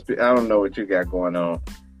 you must be. I don't know what you got going on.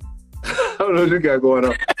 I don't know what you got going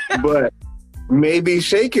on, but maybe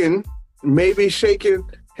shaking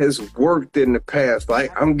has worked in the past.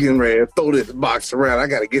 Like, I'm getting ready to throw this box around. I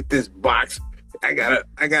got to get this box. I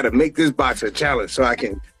gotta make this box a challenge so I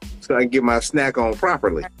can get my snack on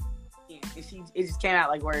properly. Yeah, it just came out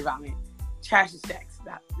like worry about me. Trash is sex.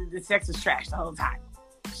 The sex was trash the whole time.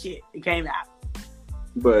 Shit, it came out.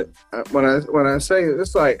 But when I say it,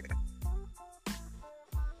 it's like,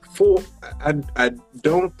 I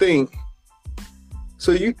don't think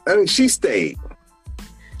so. She stayed.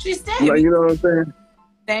 She stayed. Like, you know what I'm saying?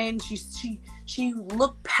 And she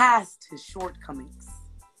looked past his shortcomings.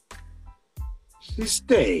 She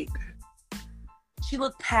stayed. She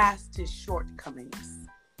looked past his shortcomings.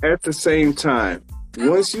 At the same time,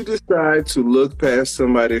 once you decide to look past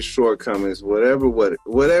somebody's shortcomings,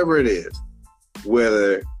 whatever it is,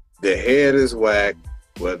 whether the head is whack,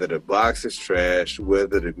 whether the box is trash,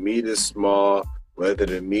 whether the meat is small, whether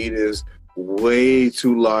the meat is way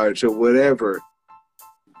too large or whatever,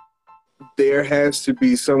 there has to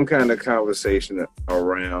be some kind of conversation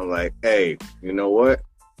around like, hey, you know what?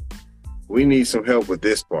 We need some help with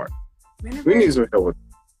this part. We need some help with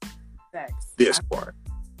this part.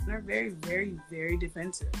 They're very, very, very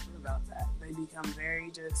defensive about that. They become very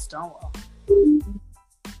just stonewall.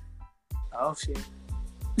 Oh, shit.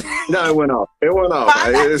 No, it went off.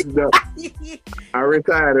 It's done. I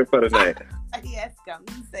retired it for the night. Yes, come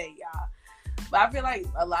to say, y'all. But I feel like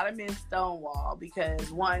a lot of men stonewall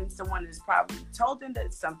because, one, someone has probably told them that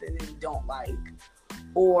it's something they don't like,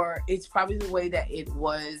 or it's probably the way that it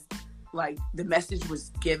was, like, the message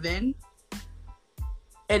was given,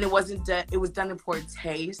 and it wasn't done. It was done in poor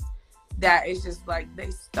taste. That it's just like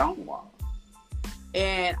they stonewall.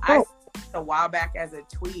 And I a while back as a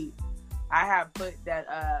tweet, I have put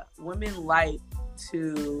that women like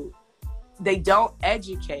to. They don't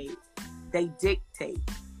educate. They dictate.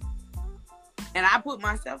 And I put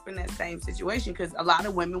myself in that same situation because a lot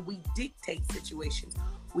of women, we dictate situations.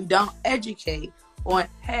 We don't educate on,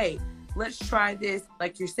 hey, let's try this.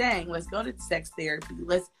 Like you're saying, let's go to sex therapy.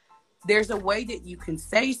 There's a way that you can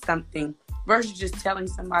say something versus just telling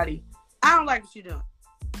somebody, I don't like what you're doing.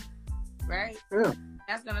 Right? Yeah.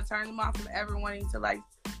 That's going to turn them off from ever wanting to, like,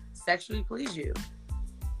 sexually please you.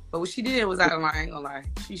 But what she did was out of line. I ain't gonna lie.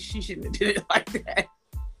 She shouldn't have did it like that.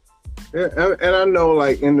 Yeah, and I know,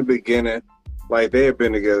 like, in the beginning, like, they have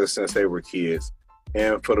been together since they were kids.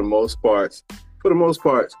 And for the most part,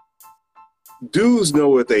 dudes know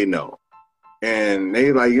what they know. And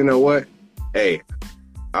they like, you know what? Hey,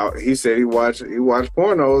 he said he watched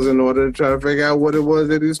pornos in order to try to figure out what it was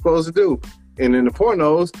that he was supposed to do. And in the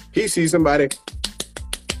pornos, he sees somebody,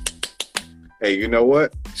 hey, you know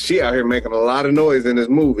what? She out here making a lot of noise in this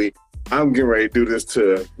movie. I'm getting ready to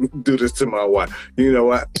do this to my wife. You know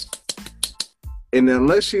what? And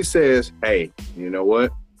unless she says, hey, you know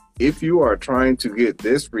what? If you are trying to get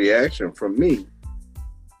this reaction from me,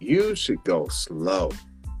 you should go slow.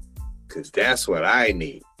 Cause that's what I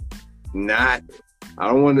need. I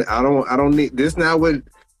don't need this. Not what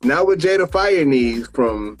Jada Fire needs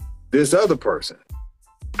from this other person.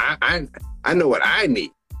 I know what I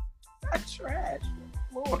need. That's trash.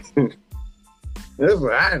 Lord. That's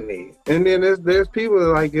what I need. And then there's people that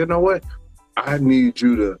are like, you know what? I need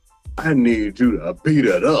you to beat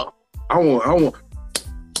it up. I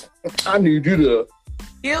need you to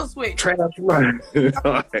Kill switch. trash my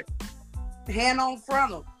Hand on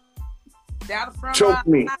frontal. Down the front. Choke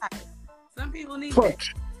me. Side. Some people need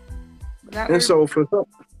punch. that. And so for some,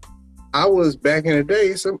 I was back in the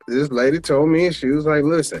day, this lady told me, and she was like,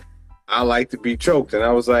 listen, I like to be choked. And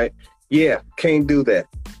I was like, yeah, can't do that.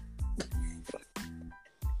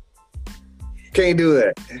 Can't do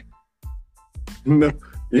that. No,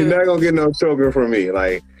 you're not gonna get no choking from me.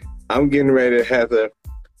 Like, I'm getting ready to have to.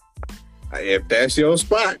 If that's your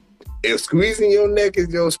spot, if squeezing your neck is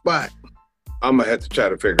your spot, I'm gonna have to try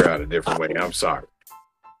to figure out a different way. I'm sorry.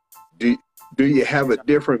 Do you have a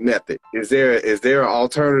different method? Is there an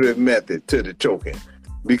alternative method to the choking?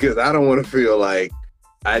 Because I don't want to feel like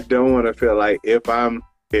if I'm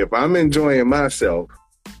enjoying myself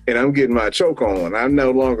and I'm getting my choke on, I'm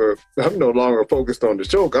no longer focused on the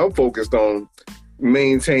choke. I'm focused on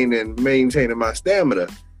maintaining my stamina.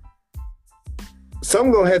 So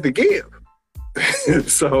I'm gonna have to give.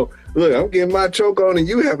 So look, I'm getting my choke on and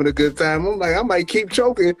you having a good time. I'm like, I might keep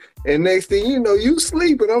choking, and next thing you know, you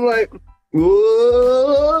sleep, and I'm like,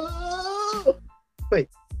 whoa, wait,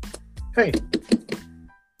 hey,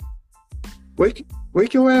 wake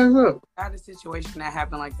your ass up. I had a situation that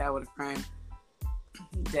happened like that with a friend.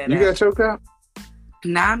 You got choked out?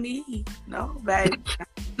 Not me. No, baby.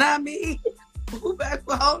 Not me. Who back?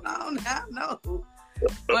 Hold on now. No.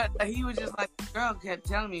 But he was just like, the girl kept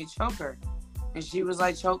telling me to choke her. And she was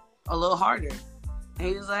like, choke a little harder. And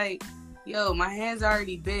he was like, yo, my hand's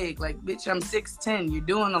already big. Like, bitch, I'm 6'10". You're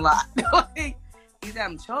doing a lot. Like, he said,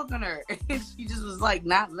 I'm choking her. And she just was like,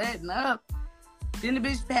 not letting up. Then the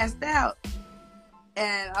bitch passed out.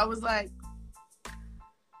 And I was like,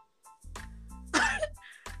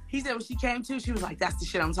 he said when she came to, she was like, that's the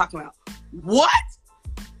shit I'm talking about. What?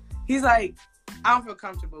 He's like, I don't feel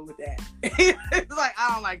comfortable with that. He was like,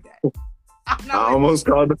 I don't like that. I almost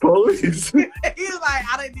called the police. He was like,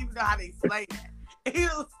 I didn't even know how to explain that. He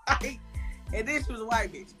was like, and then she was a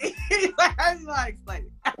white bitch. He was like, I didn't know how to explain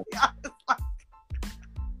it. I was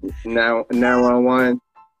like, 911.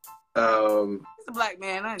 It's a black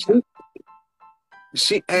man.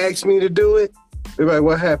 She asked me to do it. They're like,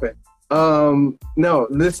 what happened? No,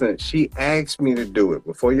 listen, she asked me to do it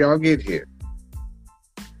before y'all get here.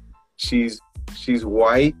 She's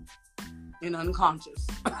white and unconscious.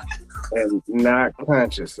 And not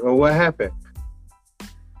conscious. So what happened?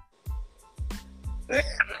 I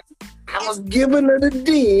was giving her the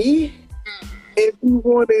D if you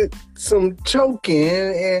wanted some choking,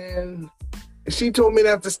 and she told me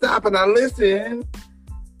not to stop, and I listened,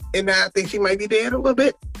 and I think she might be dead a little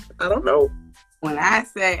bit. I don't know. When I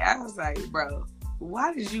was like, bro,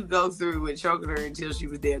 why did you go through with choking her until she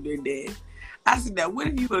was damn near dead? I said, now, what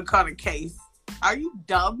if you would have caught a case? Are you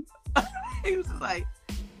dumb? He was just like,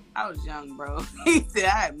 I was young, bro. He said, I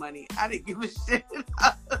had money. I didn't give a shit.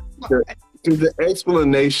 The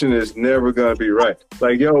explanation is never going to be right.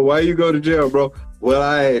 Like, yo, why you go to jail, bro? Well,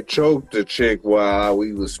 I had choked the chick while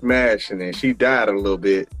we was smashing, and she died a little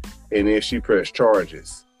bit, and then she pressed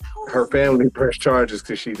charges. Her family pressed charges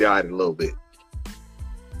because she died a little bit.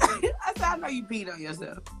 I said, I know you peed on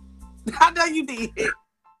yourself. I know you did.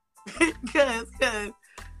 Because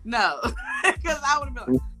no. Because I would have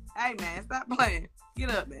been like, hey, man, stop playing. Get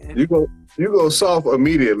up, man. You go soft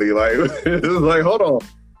immediately. Like, like, hold on.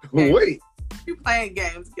 Hey, wait. You playing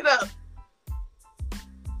games. Get up.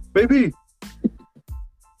 Baby.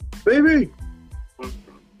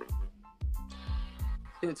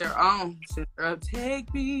 Center on. Center up.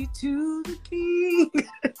 Take me to the king.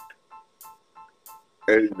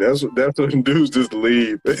 Hey, that's what dudes just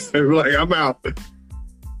leave. Like, I'm out.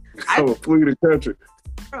 I'm gonna flee the country.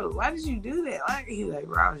 Bro, why did you do that? Like, he's like,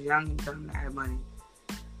 bro, I was young and dumb and I had money.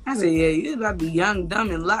 I said, yeah, you about to be young, dumb,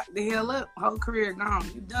 and locked the hell up. Whole career gone.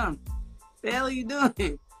 You dumb. The hell are you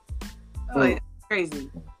doing? Oh, like, that's crazy.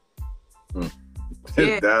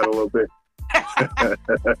 Yeah. Died a little bit.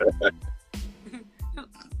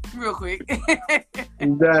 Real quick. She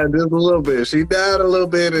died just a little bit. She died a little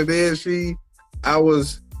bit, and then she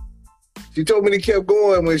told me to keep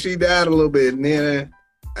going when she died a little bit, and then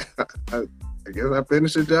I guess I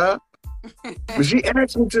finished the job. But she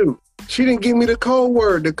asked me to. She didn't give me the code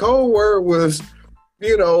word. The code word was,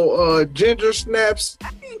 ginger snaps. I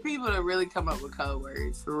need people to really come up with code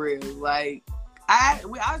words for real. Like, I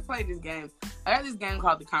was playing this game. I got this game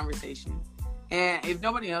called The Conversation. And if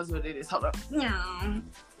nobody knows what it is, hold up.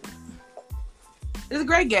 It's a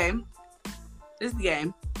great game. It's the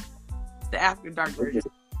game. It's the After Dark version.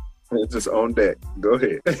 It's just on deck. Go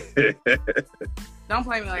ahead. Don't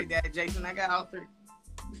play me like that, Jason. I got all three.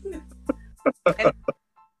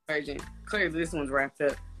 Version. Clearly, this one's wrapped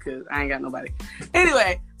up because I ain't got nobody.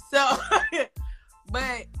 Anyway, so,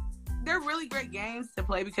 but they're really great games to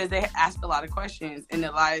play because they ask a lot of questions and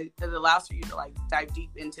it allows for you to like dive deep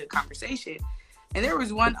into conversation. And there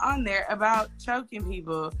was one on there about choking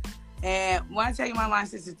people. And when I tell you my line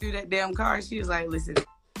sister threw that damn card, she was like, listen,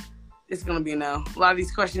 it's going to be a no. A lot of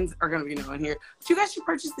these questions are going to be no in here. But you guys should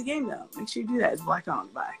purchase the game, though. Make sure you do that. It's black on.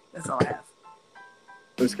 Bye. That's all I have.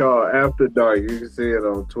 It's called After Dark. You can see it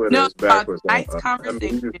on Twitter. No, It's backwards. tonight's I mean,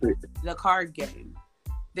 conversation, you can see. the card game.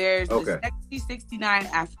 There's Okay. the sexy 69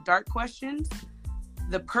 After Dark questions,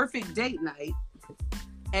 the perfect date night,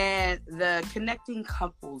 and the connecting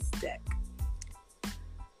couples deck.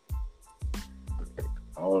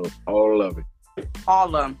 All of it. All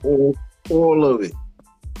of them. All of it.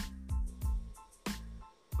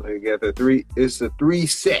 We got the three. It's a three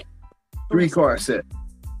card set.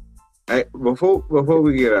 Hey, before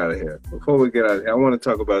we get out of here, I want to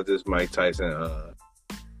talk about this Mike Tyson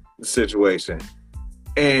situation,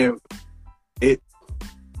 and it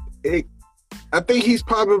I think he's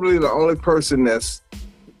probably the only person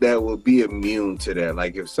that will be immune to that.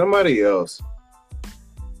 Like if somebody else,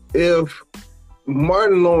 if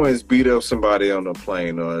Martin Lawrence beat up somebody on a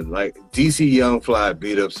plane, or like DC Young Fly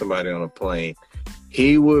beat up somebody on a plane,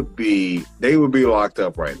 they would be locked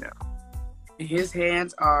up right now. His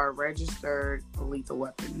hands are registered lethal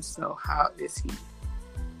weapons. So how is he?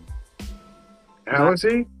 How is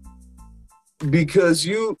he? Because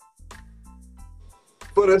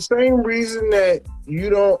for the same reason that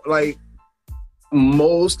you don't like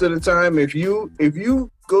most of the time, if you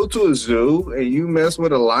go to a zoo and you mess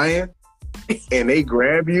with a lion and they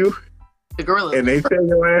grab you, The gorilla. and they take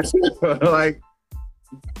your ass, like,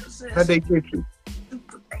 how'd they get you?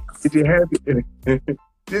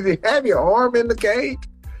 Did you have your arm in the cage?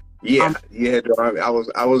 Yeah, you had your arm.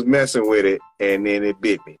 I was messing with it, and then it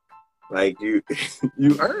bit me. Like you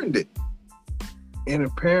earned it. And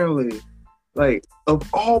apparently, like of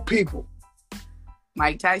all people,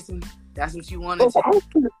 Mike Tyson. That's what you wanted.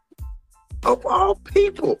 Of all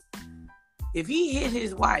people, If he hit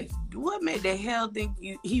his wife, what made the hell think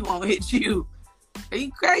he won't hit you? Are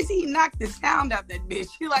you crazy? He knocked the sound out that bitch.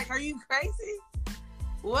 You like, are you crazy?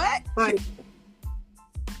 What? like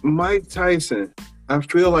Mike Tyson. I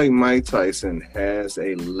feel like Mike Tyson has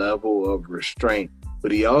a level of restraint,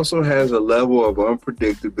 but he also has a level of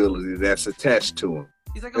unpredictability that's attached to him.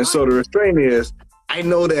 He's like, And so the restraint is, I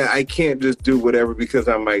know that I can't just do whatever because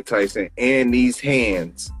I'm Mike Tyson, and these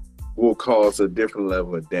hands will cause a different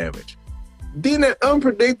level of damage. Then that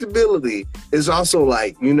unpredictability is also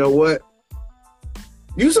like, you know what?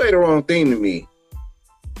 You say the wrong thing to me.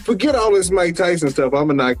 Forget all this Mike Tyson stuff. I'm going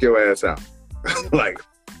to knock your ass out. Like,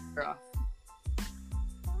 girl.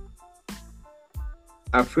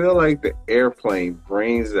 I feel like the airplane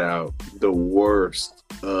brings out the worst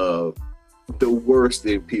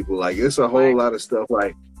in people. Like, it's a whole lot of stuff.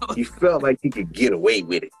 Like, he felt like he could get away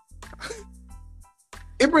with it.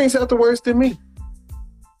 It brings out the worst in me.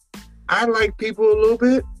 I like people a little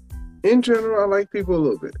bit. In general, I like people a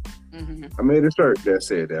little bit. Mm-hmm. I made a shirt that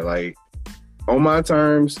said that. Like, on my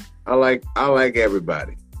terms, I like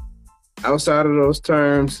everybody. Outside of those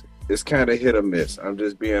terms, it's kind of hit or miss. I'm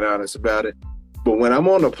just being honest about it. But when I'm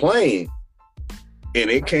on the plane and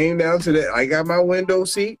it came down to that, I got my window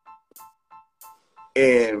seat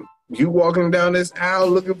and you walking down this aisle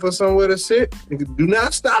looking for somewhere to sit, do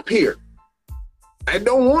not stop here. I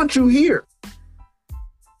don't want you here.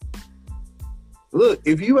 Look,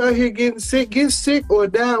 if you out here getting sick, get sick or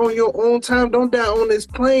die on your own time. Don't die on this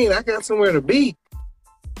plane. I got somewhere to be.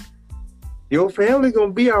 Your family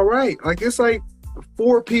gonna be all right. Like, it's like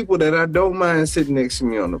 4 people that I don't mind sitting next to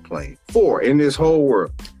me on the plane. 4 in this whole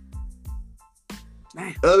world.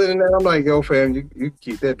 Man. Other than that, I'm like, yo, fam, you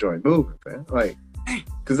keep that joint moving, fam. Like,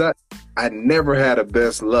 because I never had the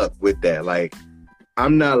best luck with that. Like,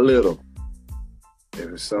 I'm not little.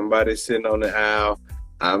 If somebody's sitting on the aisle,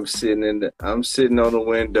 I'm sitting on the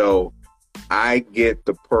window. I get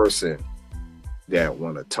the person that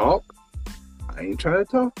want to talk. I ain't trying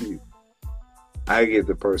to talk to you. I get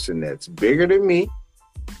the person that's bigger than me.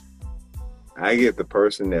 I get the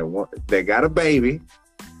person that got a baby.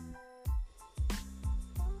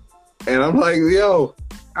 And I'm like, yo,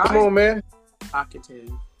 come on, man.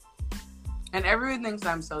 Talkative. And everyone thinks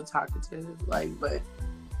I'm so talkative. Like, but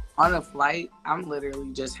on a flight, I'm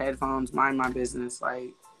literally just headphones, mind my business. Like,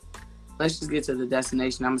 let's just get to the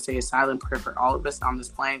destination. I'm going to say a silent prayer for all of us on this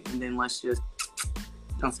plane. And then let's just,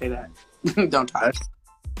 don't say that. Don't talk.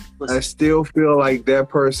 I still feel like that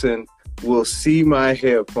person will see my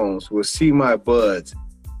headphones, will see my buds,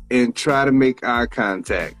 and try to make eye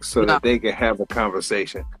contact so that they can have a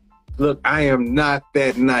conversation. Look, I am not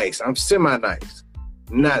that nice. I'm semi-nice.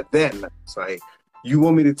 Not that nice. Like, you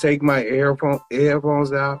want me to take my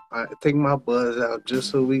earphones out, take my buds out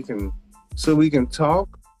just so we can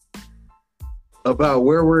talk about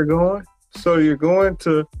where we're going? So you're going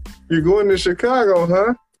to Chicago,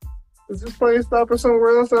 huh? Is this plane stopping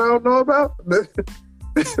somewhere else that I don't know about?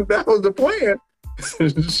 That was the plan.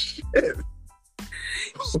 Shit.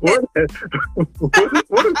 What?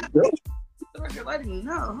 What is that? Let him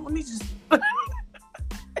know. Let me just.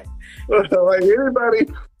 Like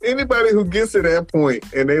anybody who gets to that point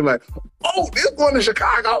and they like, oh, this going to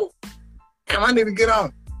Chicago, and I need to get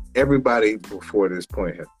on. Everybody before this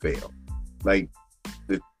point has failed. Like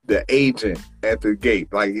the agent at the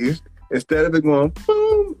gate, like instead of it going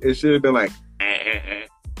boom, it should have been like,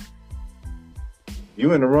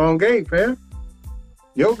 you in the wrong gate, fam.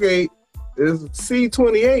 Your gate is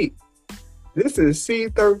C28. This is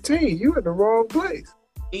C13. You in the wrong place.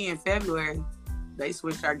 In February, they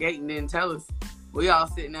switched our gate and didn't tell us. We all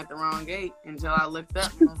sitting at the wrong gate until I looked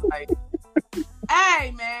up and was like,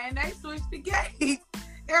 hey, man, they switched the gate.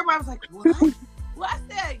 Everybody was like, what? Well, I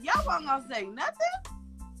said, y'all wasn't going to say nothing?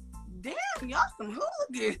 Damn, y'all some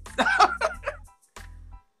hooligans.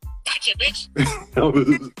 Gotcha, bitch.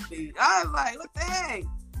 I was like, what the heck?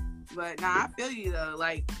 But nah, I feel you though.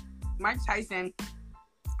 Like Mike Tyson,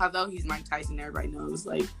 although he's Mike Tyson, everybody knows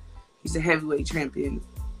like he's a heavyweight champion.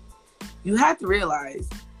 You have to realize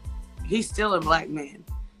he's still a black man,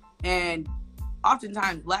 and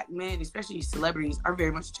oftentimes black men, especially celebrities, are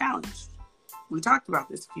very much challenged. We talked about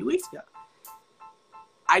this a few weeks ago.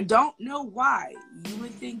 I don't know why you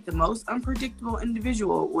would think the most unpredictable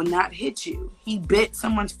individual would not hit you. He bit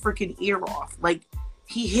someone's freaking ear off. Like,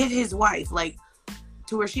 he hit his wife, like,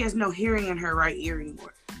 to where she has no hearing in her right ear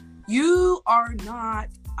anymore. You are not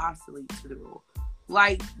obsolete to the rule.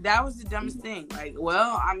 Like, that was the dumbest thing. Like,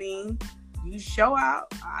 well, I mean, you show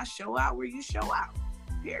out. I show out where you show out.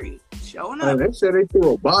 Period. Showing up. They said they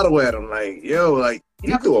threw a bottle at him. Like, yo, like,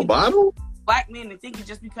 you threw a bottle? Black men are thinking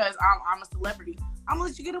just because I'm a celebrity, I'm gonna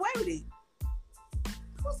let you get away with it.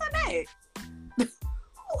 Who said that?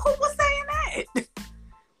 Who was saying that?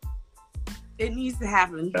 It needs to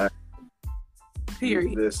happen.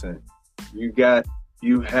 Period. Listen, you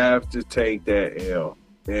have to take that L.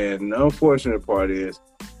 And the unfortunate part is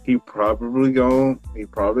he probably gonna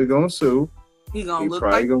sue. He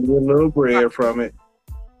probably gonna get a little bread from it.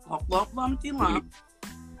 Lump.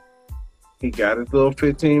 He got his little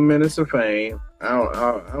 15 minutes of fame.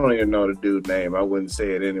 I don't even know the dude's name. I wouldn't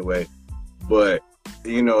say it anyway. But,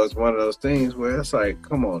 you know, it's one of those things where it's like,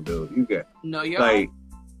 come on, dude. You got... No, you're like,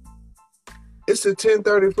 it's a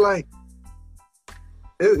 10:30 flight.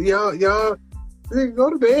 Y'all, go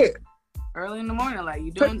to bed. Early in the morning, like, you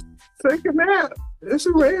doing... Take a nap. It's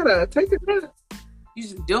a red eye. Take a nap. You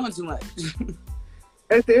just doing too much.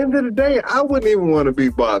 At the end of the day, I wouldn't even want to be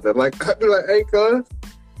bothered. Like, I'd be like, hey, cuz,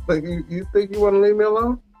 like, you think you want to leave me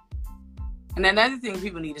alone? And another thing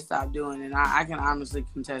people need to stop doing, and I can honestly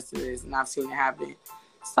contest to this, and I've seen it happen.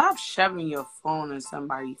 Stop shoving your phone in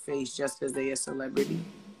somebody's face just because they're a celebrity.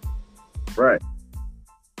 Right.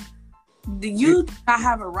 You do not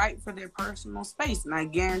have a right for their personal space, and I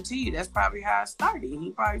guarantee you that's probably how it started. He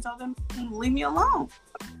probably told them, leave me alone.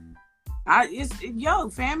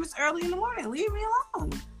 Fam, it's early in the morning. Leave me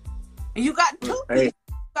alone. And you got two people.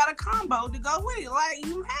 You got a combo to go with it, like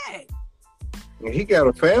you had. He got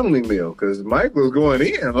a family meal because Mike was going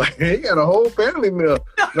in. Like, he got a whole family meal.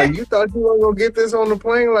 Like, you thought you weren't going to get this on the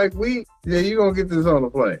plane? Like, you going to get this on the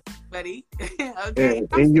plane. Buddy. Okay.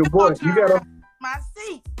 And your boy, my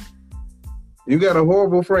seat. You got a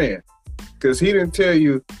horrible friend because he didn't tell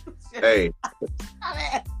you, hey,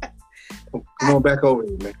 come on back over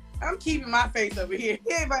here, man. I'm keeping my face over here.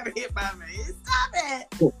 He ain't about to hit my face. Stop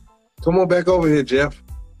it. Come on back over here, Jeff.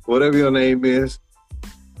 Whatever your name is.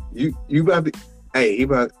 You about to, hey, he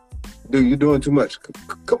about, dude, you doing too much.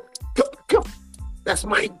 Come. That's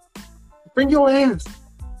Mike. Bring your ass.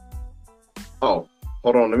 Oh,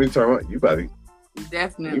 hold on. Let me turn around. You about to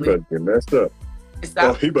get messed up.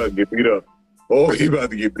 Oh, he about to get beat up.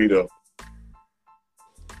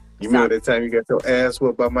 You remember that time you got your ass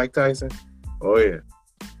whooped by Mike Tyson? Oh, yeah.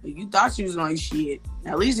 You thought you was on shit.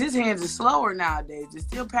 At least his hands are slower nowadays. They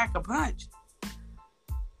still pack a punch.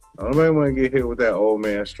 Nobody want to get hit with that old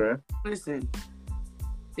man strength. Listen,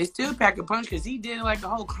 they still pack a punch because he did like a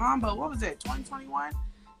whole combo. What was that, 2021?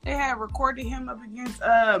 They had recorded him up against,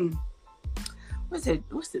 what's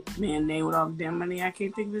the man name with all the damn money? I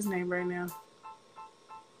can't think of his name right now.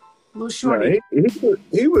 Little shorty. No,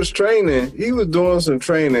 he was training. He was doing some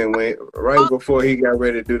training before he got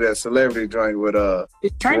ready to do that celebrity joint with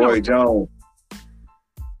Roy Jones.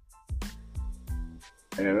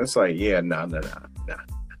 And it's like, yeah, nah.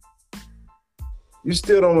 You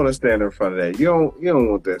still don't want to stand in front of that. You don't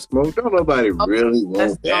want that smoke. Don't nobody really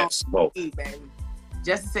want that smoke. Baby.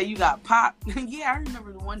 Just to say you got popped. Yeah, I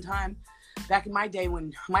remember the one time back in my day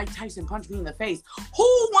when Mike Tyson punched me in the face.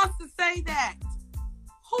 Who wants to say that?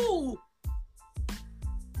 Who?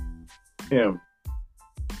 Him.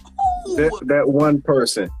 Who that one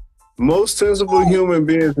person. Most sensible human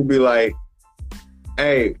beings would be like,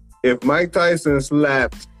 hey, if Mike Tyson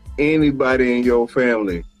slapped anybody in your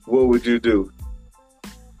family, what would you do?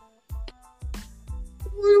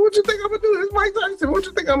 What you think I'm gonna do? It's Mike Tyson. What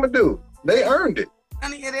you think I'm gonna do? They earned it.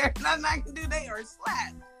 Honey, there's nothing I can do. They are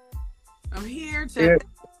slapped. I'm here to.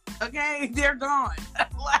 Okay, they're gone.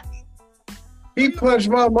 Like, he punched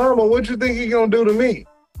my mama. What you think he gonna do to me?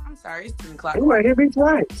 I'm sorry, it's 10 o'clock. He might hit me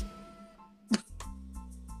twice.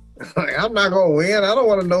 Like, I'm not gonna win. I don't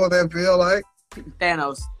want to know what that feel like.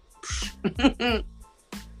 Thanos.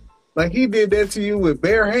 Like he did that to you with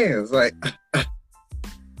bare hands, like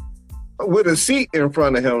with a seat in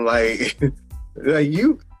front of him, like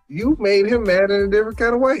you made him mad in a different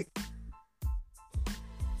kind of way.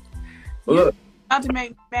 Look, about to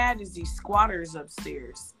make me mad is these squatters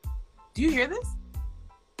upstairs. Do you hear this?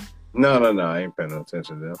 No, I ain't paying no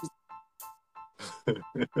attention to them.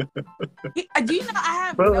 Do you know I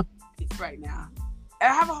have no rights right now? I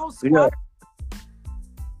have a whole squad,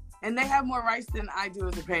 and they have more rights than I do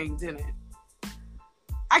as a paying tenant.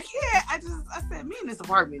 I can't. I said, me in this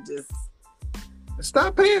apartment just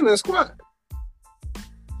stop paying the squad.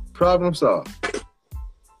 Problem solved.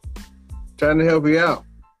 Trying to help you out.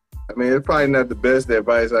 I mean, it's probably not the best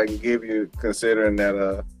advice I can give you, considering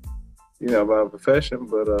that my profession,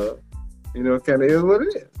 but it kind of is what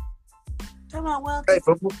it is. Talking about, well,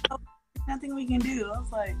 nothing we can do. I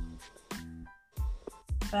was like,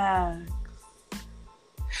 facts.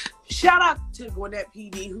 Shout out to Gwinnett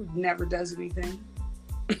PD, who never does anything.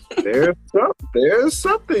 There's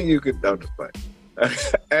something you could do.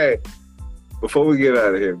 Hey, before we get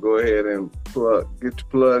out of here, go ahead and get your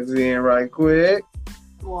plugs in right quick.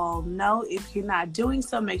 Well, no, if you're not doing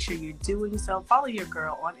so, make sure you're doing so. Follow your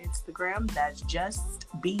girl on Instagram. That's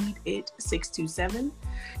justbeadit627.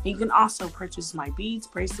 You can also purchase my beads,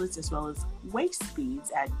 bracelets, as well as waist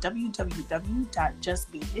beads at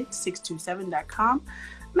www.justbeadit627.com.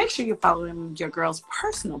 Make sure you're following your girl's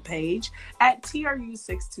personal page at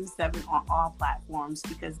TRU627 on all platforms,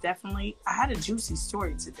 because definitely I had a juicy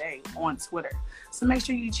story today on Twitter. So make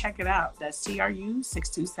sure you check it out. That's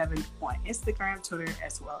TRU627 on Instagram, Twitter,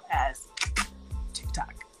 as well as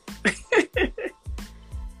TikTok.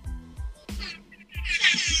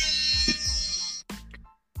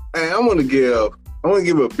 Hey, I want to give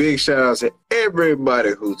a big shout out to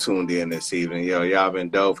everybody who tuned in this evening. Yo, y'all been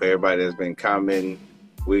dope. For everybody that's been commenting,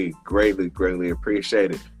 we greatly, greatly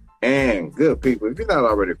appreciate it. And good people, if you're not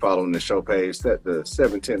already following the show page, set the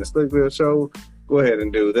 710 The Slickville Show. Go ahead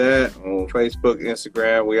and do that on Facebook,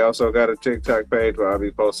 Instagram. We also got a TikTok page where I'll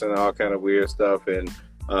be posting all kind of weird stuff. And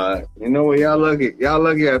you know what? Y'all lucky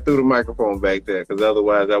I threw the microphone back there, because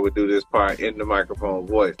otherwise I would do this part in the microphone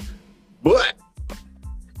voice. But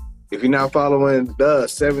if you're not following the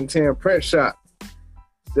 710 Print Shop,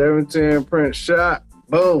 710 Print Shop,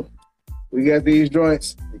 boom. We got these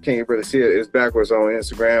joints. You can't really see it. It's backwards on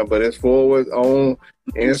Instagram, but it's forward on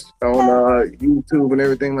YouTube and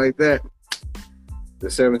everything like that. The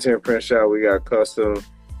 710 Print Shop, we got custom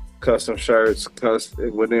shirts,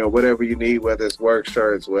 whatever you need, whether it's work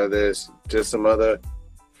shirts, whether it's just some other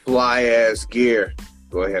fly ass gear.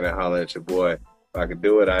 Go ahead and holler at your boy. If I could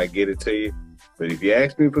do it, I get it to you. But if you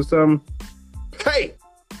ask me for something, hey,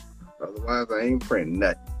 otherwise I ain't printing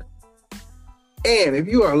nothing. And if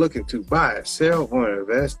you are looking to buy, sell, or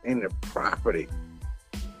invest in the property,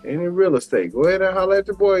 any real estate, go ahead and holler at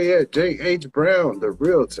your boy at J.H. Brown, the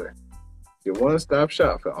Realtor. Your one-stop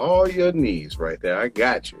shop for all your needs right there. I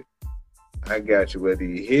got you. Whether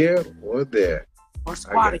you're here or there. Or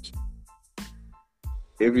squatting.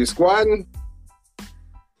 If you're squatting,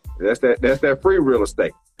 that's that free real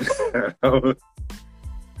estate.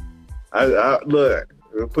 I look,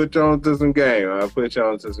 we'll put you on to some game.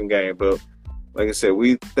 But like I said,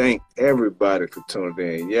 we thank everybody for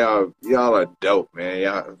tuning in. Y'all are dope, man.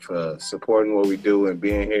 Y'all for supporting what we do and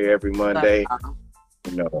being here every Monday.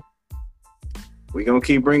 We're going to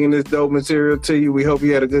keep bringing this dope material to you. We hope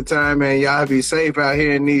you had a good time, man. Y'all be safe out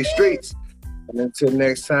here in these streets. And until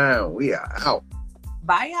next time, we are out.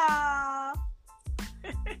 Bye, y'all.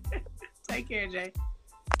 Take care, Jay.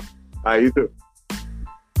 All right, you too.